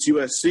 if it's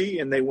USC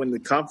and they win the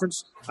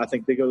conference, I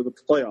think they go to the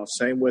playoffs.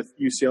 Same with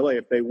UCLA.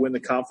 If they win the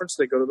conference,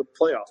 they go to the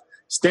playoffs.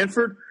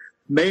 Stanford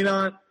may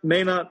not.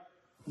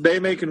 They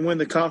may can win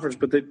the conference,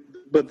 but they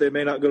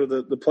may not go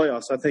to the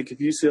playoffs. I think if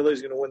UCLA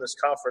is going to win this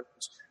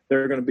conference,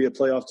 they're going to be a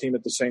playoff team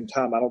at the same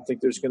time. I don't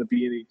think there's going to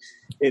be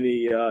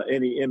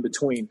any in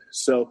between.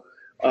 So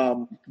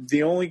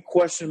the only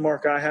question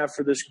mark I have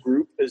for this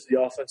group is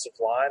the offensive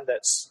line.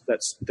 That's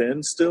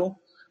thin still,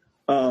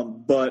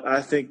 but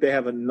I think they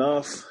have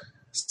enough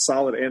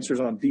solid answers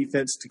on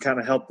defense to kind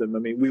of help them. I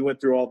mean, we went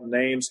through all the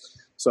names,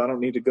 so I don't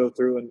need to go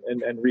through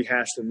and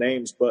rehash the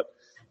names, but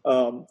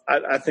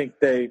I think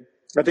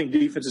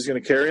defense is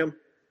going to carry them.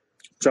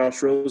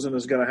 Josh Rosen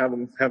is going to have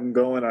them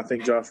going. I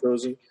think Josh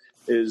Rosen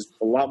is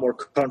a lot more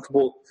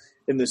comfortable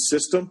in this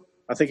system.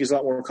 I think he's a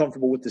lot more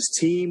comfortable with this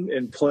team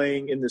and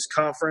playing in this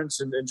conference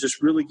and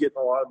just really getting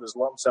a lot of his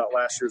lumps out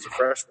last year as a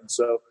freshman.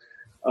 So,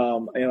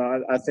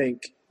 I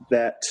think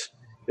that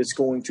it's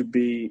going to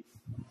be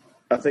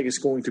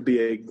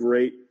a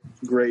great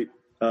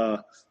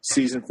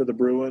season for the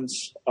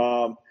Bruins.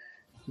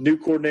 New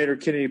coordinator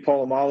Kennedy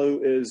Polamalu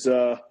is,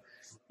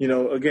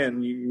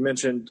 again, you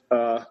mentioned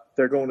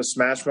they're going to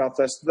Smash Mouth.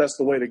 That's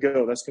the way to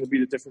go. That's going to be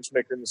the difference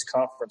maker in this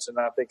conference. And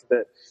I think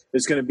that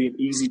it's going to be an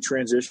easy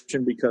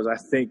transition because I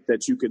think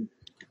that you can,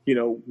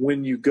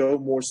 when you go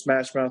more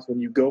Smash Mouth, when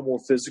you go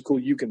more physical,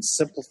 you can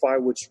simplify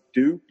what you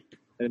do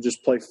and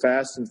just play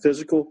fast and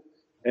physical.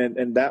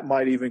 And that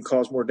might even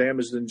cause more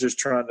damage than just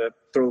trying to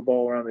throw the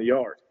ball around the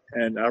yard.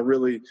 And I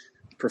really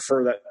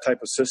prefer that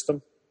type of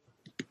system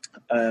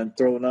and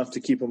throw enough to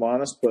keep them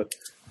honest. But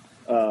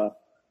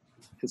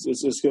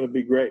it's going to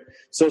be great.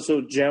 So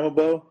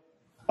Jamabo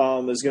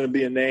is going to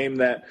be a name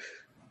that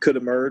could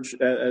emerge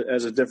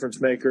as a difference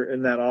maker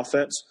in that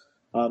offense.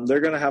 They're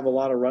going to have a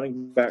lot of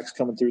running backs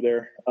coming through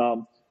there,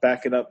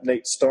 backing up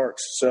Nate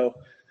Starks. So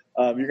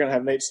you're going to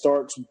have Nate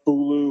Starks,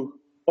 Bulu,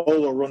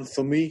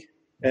 Olarunfumi,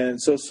 and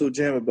Soso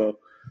Jamabo.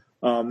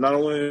 Not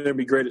only are they going to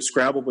be great at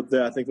Scrabble, but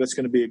I think that's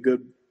going to be a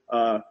good.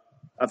 I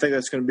think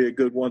that's going to be a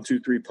good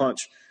 1-2-3 punch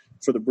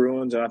for the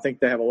Bruins, and I think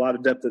they have a lot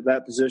of depth at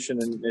that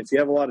position. And if you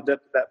have a lot of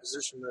depth at that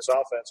position in this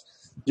offense,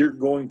 you're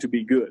going to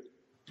be good.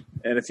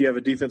 And if you have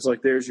a defense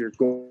like theirs, you're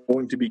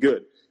going to be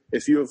good.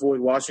 If you avoid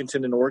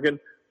Washington and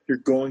Oregon, you're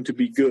going to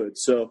be good.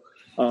 So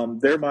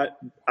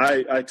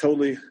I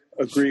totally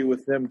agree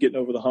with them getting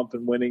over the hump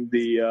and winning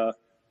the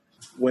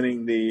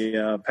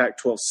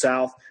Pac-12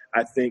 South.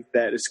 I think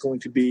that it's going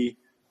to be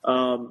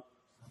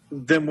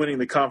them winning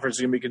the conference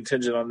is going to be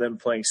contingent on them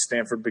playing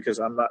Stanford because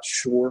I'm not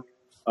sure.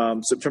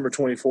 September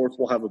 24th,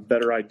 we'll have a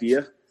better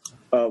idea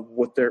of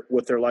what they're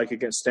like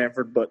against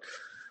Stanford. But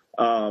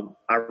I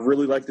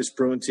really like this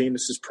Bruin team.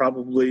 This is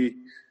probably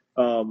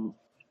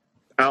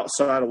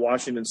outside of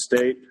Washington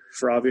State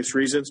for obvious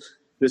reasons.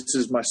 This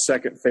is my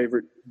second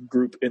favorite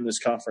group in this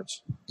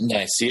conference.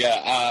 Nice.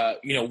 Yeah.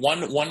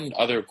 One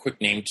other quick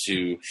name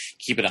to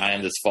keep an eye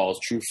on this fall is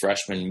true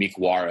freshman Meek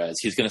Juarez.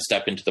 He's going to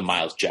step into the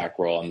Miles Jack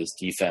role on this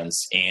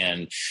defense.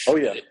 And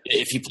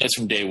if he plays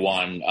from day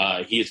one,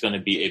 he is going to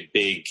be a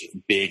big,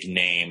 big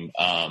name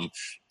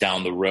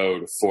down the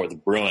road for the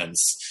Bruins.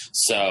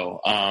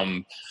 So,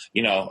 I'm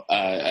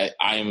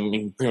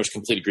in pretty much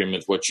complete agreement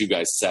with what you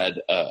guys said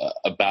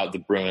about the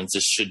Bruins.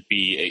 This should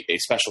be a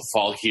special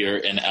fall here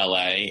in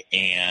LA.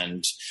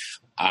 And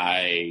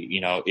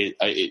if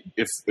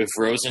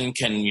Rosen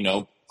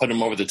can, put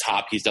him over the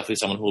top, he's definitely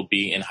someone who will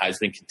be in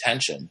Heisman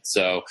contention.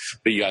 So,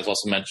 but you guys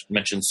also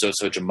mentioned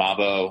Soso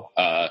Jamabo.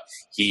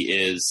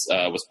 He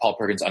was Paul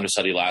Perkins'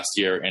 understudy last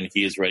year, and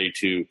he is ready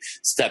to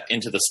step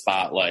into the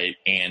spotlight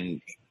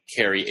and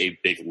carry a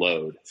big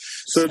load.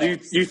 So do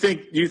you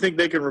think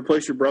they can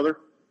replace your brother?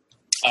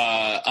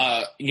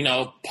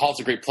 Paul's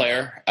a great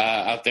player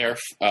out there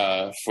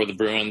for the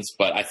Bruins,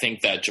 but I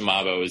think that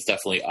Jamabo is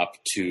definitely up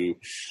to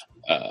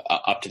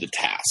the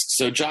task.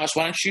 So, Josh,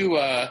 why don't you,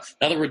 now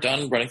that we're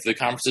done running through the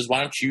conferences,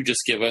 why don't you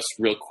just give us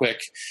real quick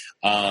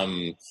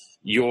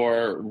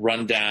your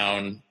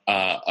rundown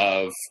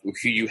of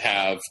who you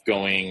have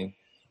going.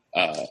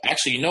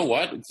 Actually, you know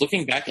what?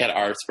 Looking back at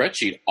our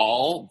spreadsheet,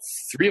 all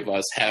three of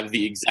us have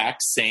the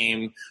exact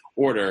same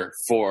order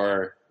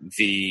for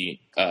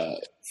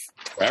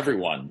for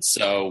everyone.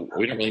 So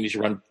we don't really need to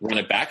run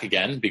it back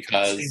again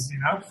because. Easy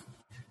enough.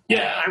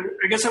 Yeah,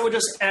 I guess I would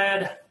just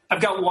add.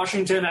 I've got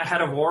Washington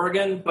ahead of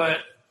Oregon, but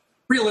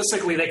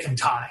realistically, they can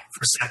tie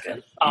for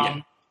second.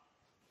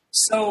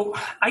 So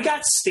I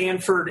got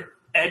Stanford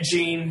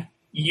edging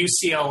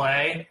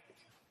UCLA,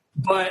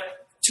 but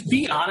to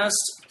be honest,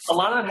 a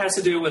lot of that has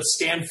to do with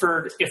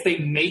Stanford. If they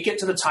make it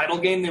to the title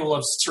game, they will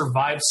have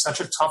survived such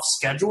a tough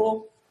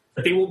schedule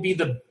that they will be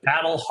the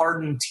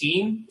battle-hardened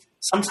team.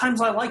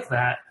 Sometimes I like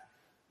that.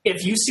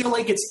 If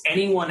UCLA gets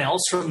anyone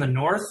else from the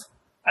North,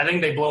 I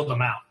think they blow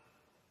them out.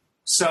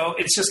 So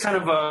it's just kind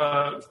of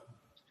a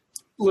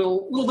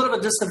little bit of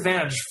a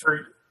disadvantage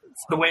for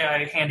the way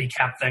I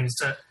handicap things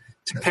to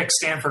pick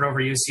Stanford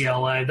over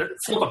UCLA.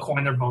 Flip a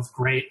coin, they're both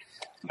great.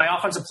 My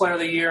offensive player of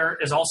the year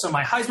is also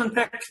my Heisman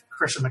pick,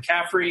 Christian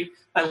McCaffrey.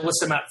 I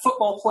list him at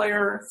football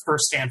player for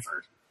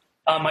Stanford.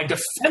 My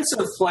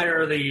defensive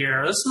player of the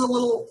year, this is a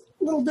little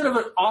bit of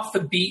an off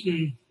the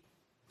beaten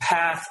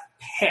path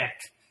pick.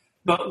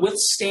 But with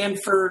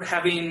Stanford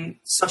having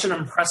such an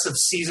impressive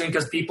season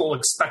because people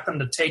expect them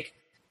to take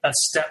that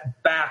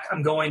step back,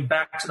 I'm going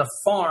back to the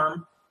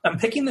farm. I'm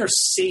picking their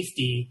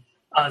safety,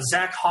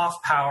 Zach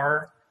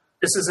Hoffpower.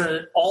 This is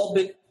an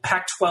all-Big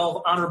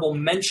Pac-12 honorable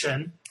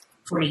mention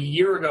from a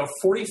year ago.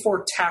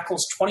 44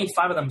 tackles,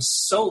 25 of them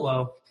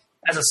solo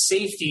as a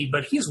safety,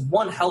 but he's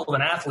one hell of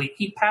an athlete.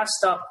 He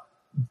passed up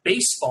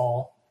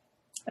baseball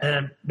and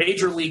a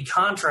major league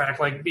contract,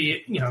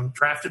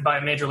 drafted by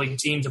a major league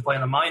team to play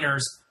in the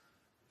minors,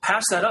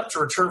 passed that up to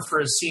return for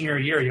his senior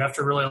year. You have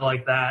to really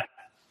like that.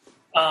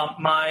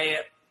 My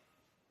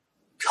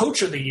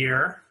coach of the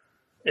year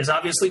is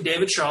obviously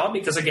David Shaw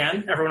because,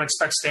 again, everyone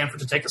expects Stanford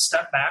to take a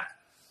step back.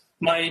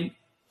 My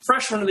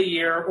freshman of the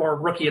year, or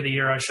rookie of the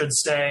year, I should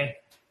say,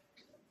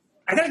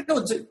 I got to go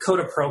with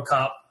Dakota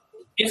Prokop.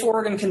 If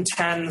Oregon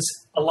contends,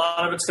 a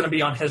lot of it's going to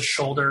be on his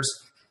shoulders.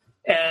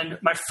 And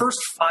my first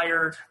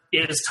fired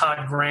is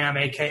Todd Graham,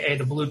 a.k.a.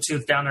 the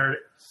Bluetooth down there at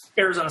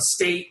Arizona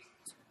State.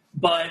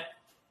 But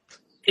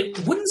it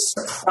wouldn't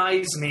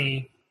surprise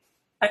me.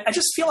 I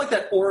just feel like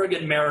that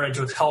Oregon marriage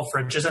with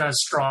Helfrich isn't as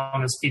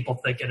strong as people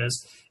think it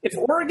is. If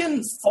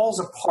Oregon falls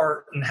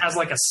apart and has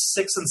like a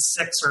 6-6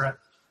 or a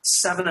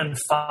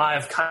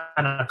 7-5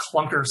 kind of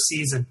clunker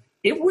season,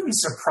 it wouldn't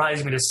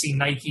surprise me to see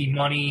Nike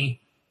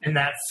money and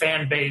that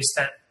fan base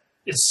that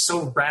is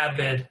so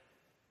rabid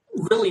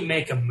really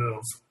make a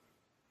move.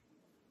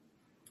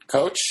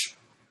 Coach,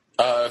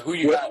 who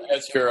you got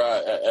as your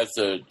as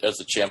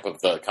the champ of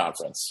the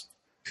conference?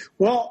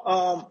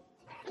 Well,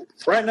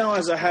 right now,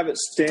 as I have it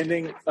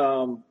standing,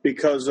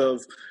 because of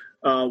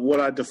what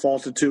I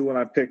defaulted to when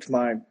I picked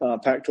my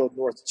Pac-12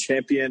 North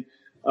champion,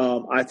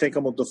 I think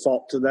I'm going to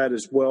default to that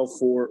as well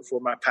for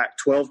my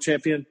Pac-12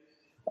 champion.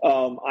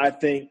 I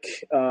think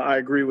I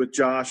agree with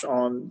Josh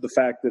on the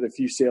fact that if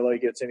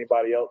UCLA gets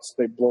anybody else,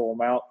 they blow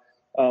them out.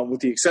 With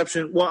the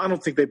exception, well, I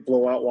don't think they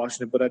blow out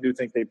Washington, but I do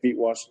think they beat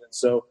Washington.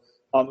 So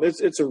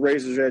it's a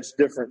razor's edge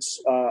difference.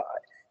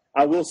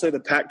 I will say the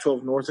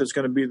Pac-12 North is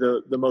going to be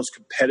the most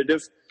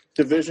competitive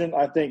division.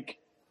 I think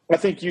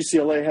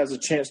UCLA has a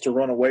chance to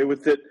run away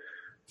with it.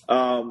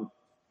 I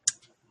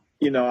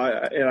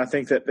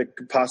think that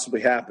could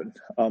possibly happen,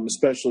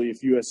 especially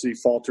if USC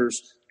falters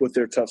with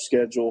their tough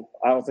schedule.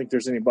 I don't think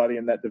there's anybody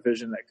in that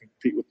division that can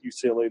compete with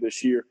UCLA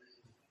this year.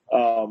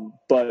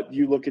 But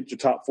you look at your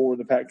top four in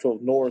the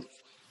Pac-12 North,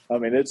 I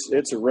mean,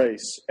 it's a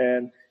race.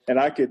 And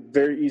I could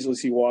very easily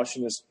see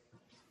Washington.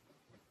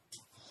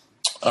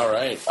 All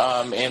right.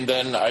 And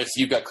then I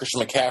see you've got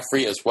Christian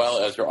McCaffrey as well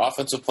as your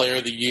offensive player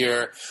of the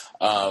year.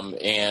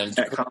 And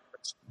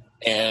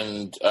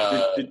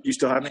did you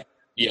still have me?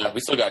 Yeah, we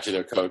still got you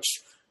there, Coach.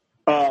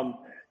 I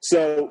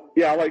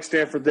like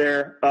Stanford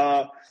there.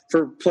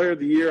 For player of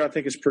the year, I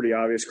think it's pretty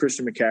obvious.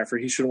 Christian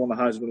McCaffrey. He should have won the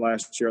Heisman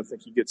last year. I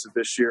think he gets it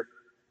this year.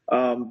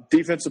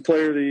 Defensive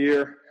player of the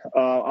year,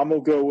 I'm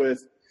going to go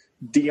with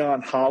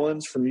Deion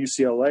Hollins from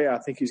UCLA. I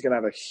think he's going to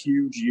have a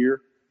huge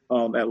year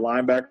at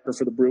linebacker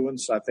for the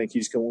Bruins. I think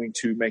he's going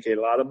to make a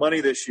lot of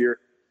money this year,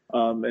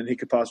 and he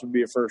could possibly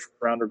be a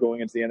first-rounder going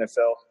into the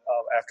NFL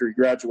after he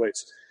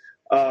graduates.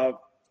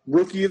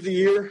 Rookie of the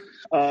year,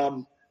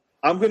 I'm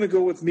going to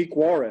go with Meek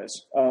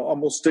Juarez. I'm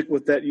going to stick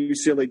with that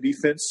UCLA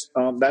defense.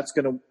 That's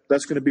going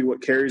to be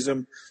what carries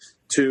them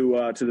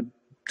to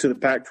the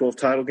Pac-12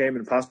 title game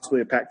and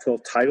possibly a Pac-12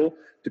 title,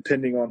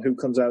 depending on who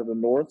comes out of the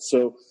North.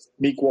 So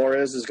Meek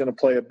Juarez is going to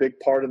play a big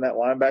part in that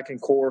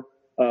linebacking core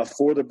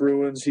for the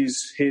Bruins.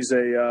 He's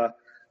a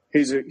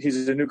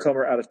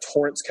newcomer out of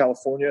Torrance,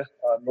 California,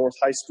 North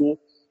High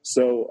School.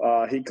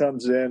 So he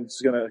comes in,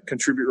 is going to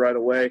contribute right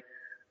away.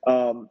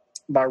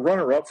 My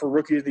runner-up for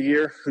Rookie of the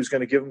Year, who's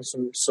going to give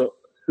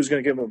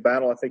him a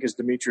battle, I think, is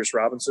Demetrius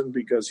Robinson,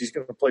 because he's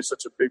going to play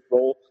such a big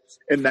role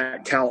in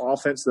that Cal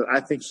offense that I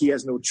think he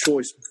has no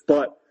choice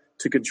but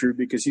to contribute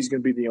because he's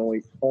going to be the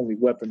only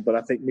weapon. But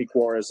I think Meek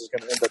Juarez is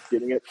going to end up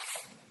getting it.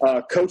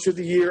 Coach of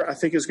the Year, I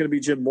think, is going to be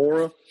Jim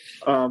Mora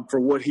for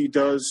what he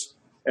does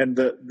and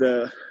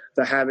the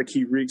havoc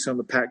he wreaks on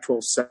the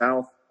Pac-12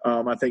 South.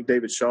 I think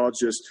David Shaw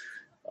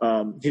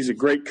he's a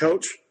great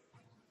coach.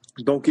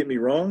 Don't get me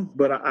wrong,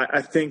 but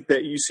I think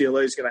that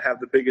UCLA is going to have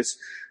the biggest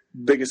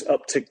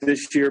uptick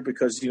this year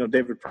because,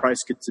 David Price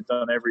gets it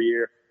done every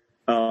year.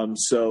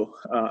 So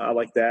I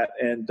like that.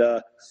 And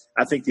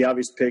I think the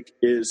obvious pick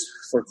is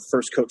for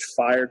first coach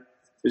fired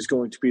is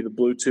going to be the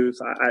Bluetooth.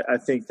 I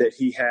think that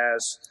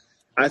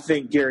I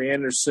think Gary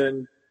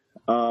Anderson,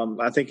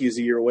 I think he's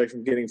a year away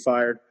from getting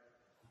fired.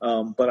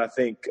 But I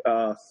think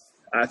the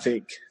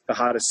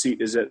hottest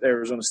seat is at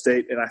Arizona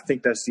State, and I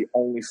think that's the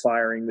only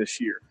firing this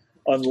year.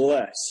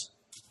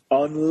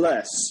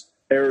 Unless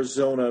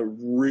Arizona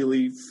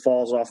really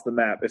falls off the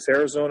map. If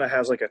Arizona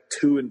has like a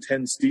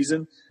 2-10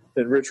 season,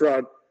 then Rich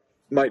Rod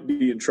might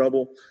be in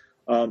trouble.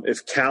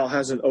 If Cal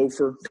has an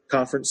 0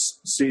 conference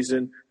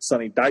season,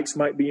 Sonny Dykes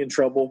might be in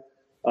trouble.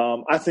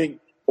 I think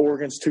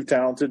Oregon's too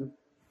talented,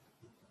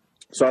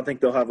 so I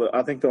think they'll have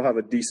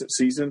a decent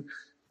season.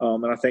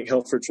 And I think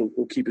Helfrich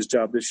will keep his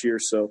job this year.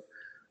 So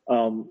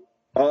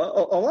A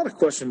lot of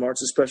question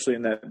marks, especially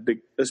in that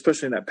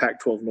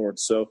Pac-12 North.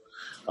 So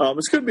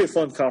it's going to be a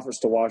fun conference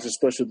to watch,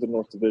 especially the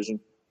North Division.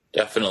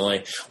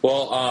 Definitely.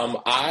 Well,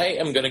 I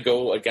am going to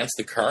go against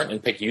the current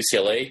and pick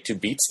UCLA to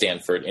beat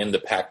Stanford in the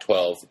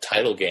Pac-12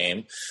 title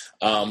game.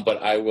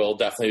 But I will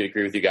definitely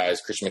agree with you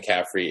guys. Christian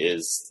McCaffrey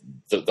is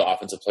the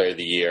offensive player of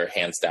the year,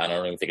 hands down. I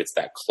don't even think it's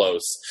that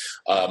close.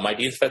 My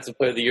defensive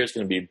player of the year is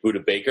going to be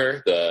Budda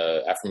Baker,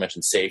 the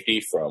aforementioned safety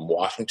from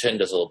Washington,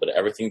 does a little bit of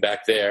everything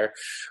back there.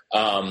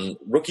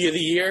 Rookie of the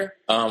year,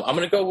 I'm going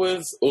to go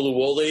with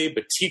Oluwole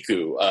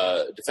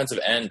Batiku, defensive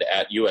end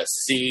at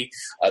USC.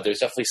 There's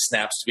definitely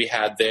snaps to be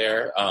had there.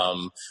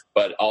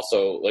 But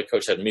also, like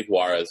Coach said, Meek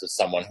Juarez is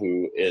someone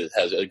who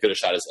has as good a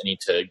shot as any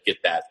to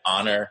get that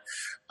honor.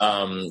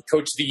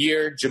 Coach of the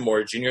year, Jim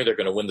Mora Jr., they're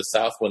going to win the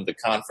South, win the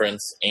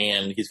conference,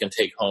 and he's going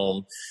to take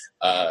home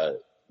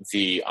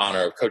the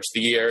honor of Coach of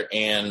the Year.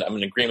 And I'm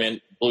in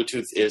agreement.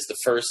 Bluetooth is the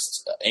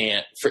first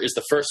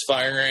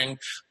firing,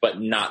 but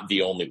not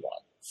the only one.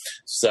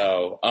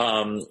 So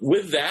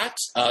with that,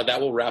 that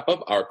will wrap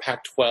up our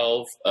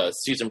Pac-12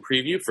 season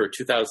preview for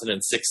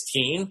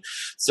 2016.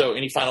 So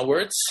any final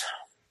words?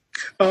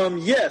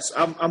 Yes,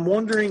 I'm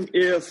wondering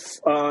if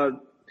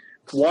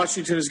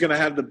Washington is going to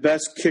have the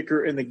best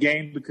kicker in the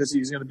game because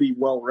he's going to be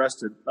well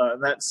rested.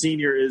 And that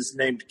senior is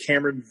named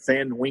Cameron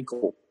Van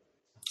Winkle.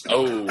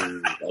 Oh,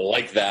 I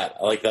like that.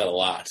 I like that a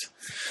lot.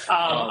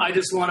 I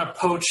just want to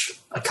poach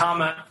a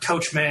comment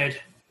Coach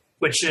made,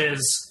 which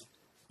is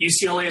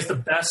UCLA is the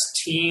best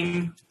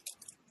team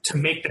to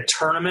make the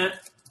tournament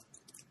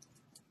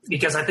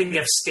because I think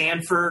if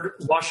Stanford,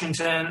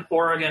 Washington,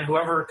 Oregon,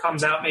 whoever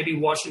comes out, maybe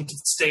Washington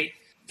State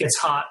gets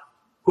hot,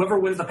 whoever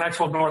wins the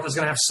Pac-12 North is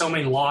going to have so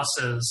many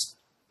losses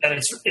that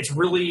it's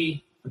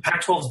really the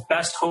Pac-12's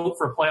best hope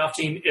for a playoff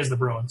team is the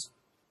Bruins.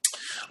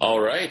 All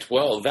right.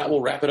 Well, that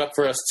will wrap it up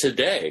for us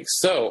today.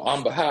 So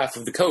on behalf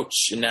of the coach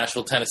in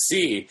Nashville,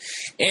 Tennessee,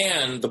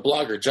 and the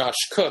blogger Josh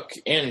Cook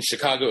in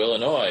Chicago,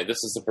 Illinois,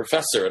 this is the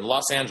professor in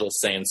Los Angeles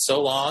saying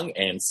so long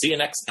and see you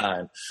next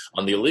time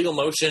on the Illegal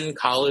Motion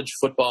College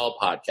Football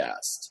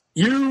Podcast.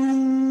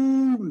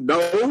 You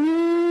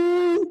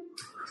know.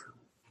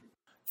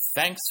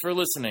 Thanks for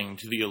listening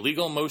to the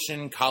Illegal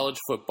Motion College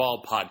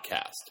Football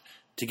Podcast.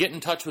 To get in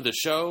touch with the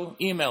show,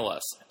 email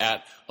us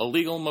at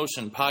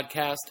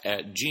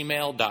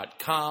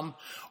illegalmotionpodcast@gmail.com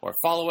or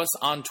follow us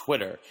on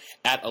Twitter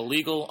at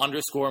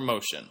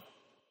illegal_motion.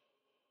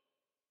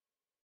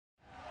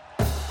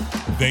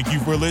 Thank you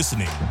for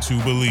listening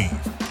to Believe.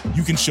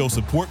 You can show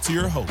support to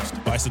your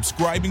host by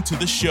subscribing to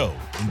the show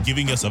and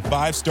giving us a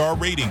 5-star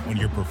rating on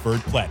your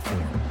preferred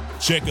platform.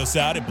 Check us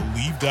out at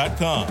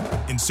Believe.com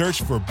and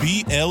search for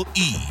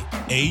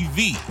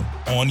BLEAV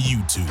on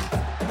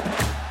YouTube.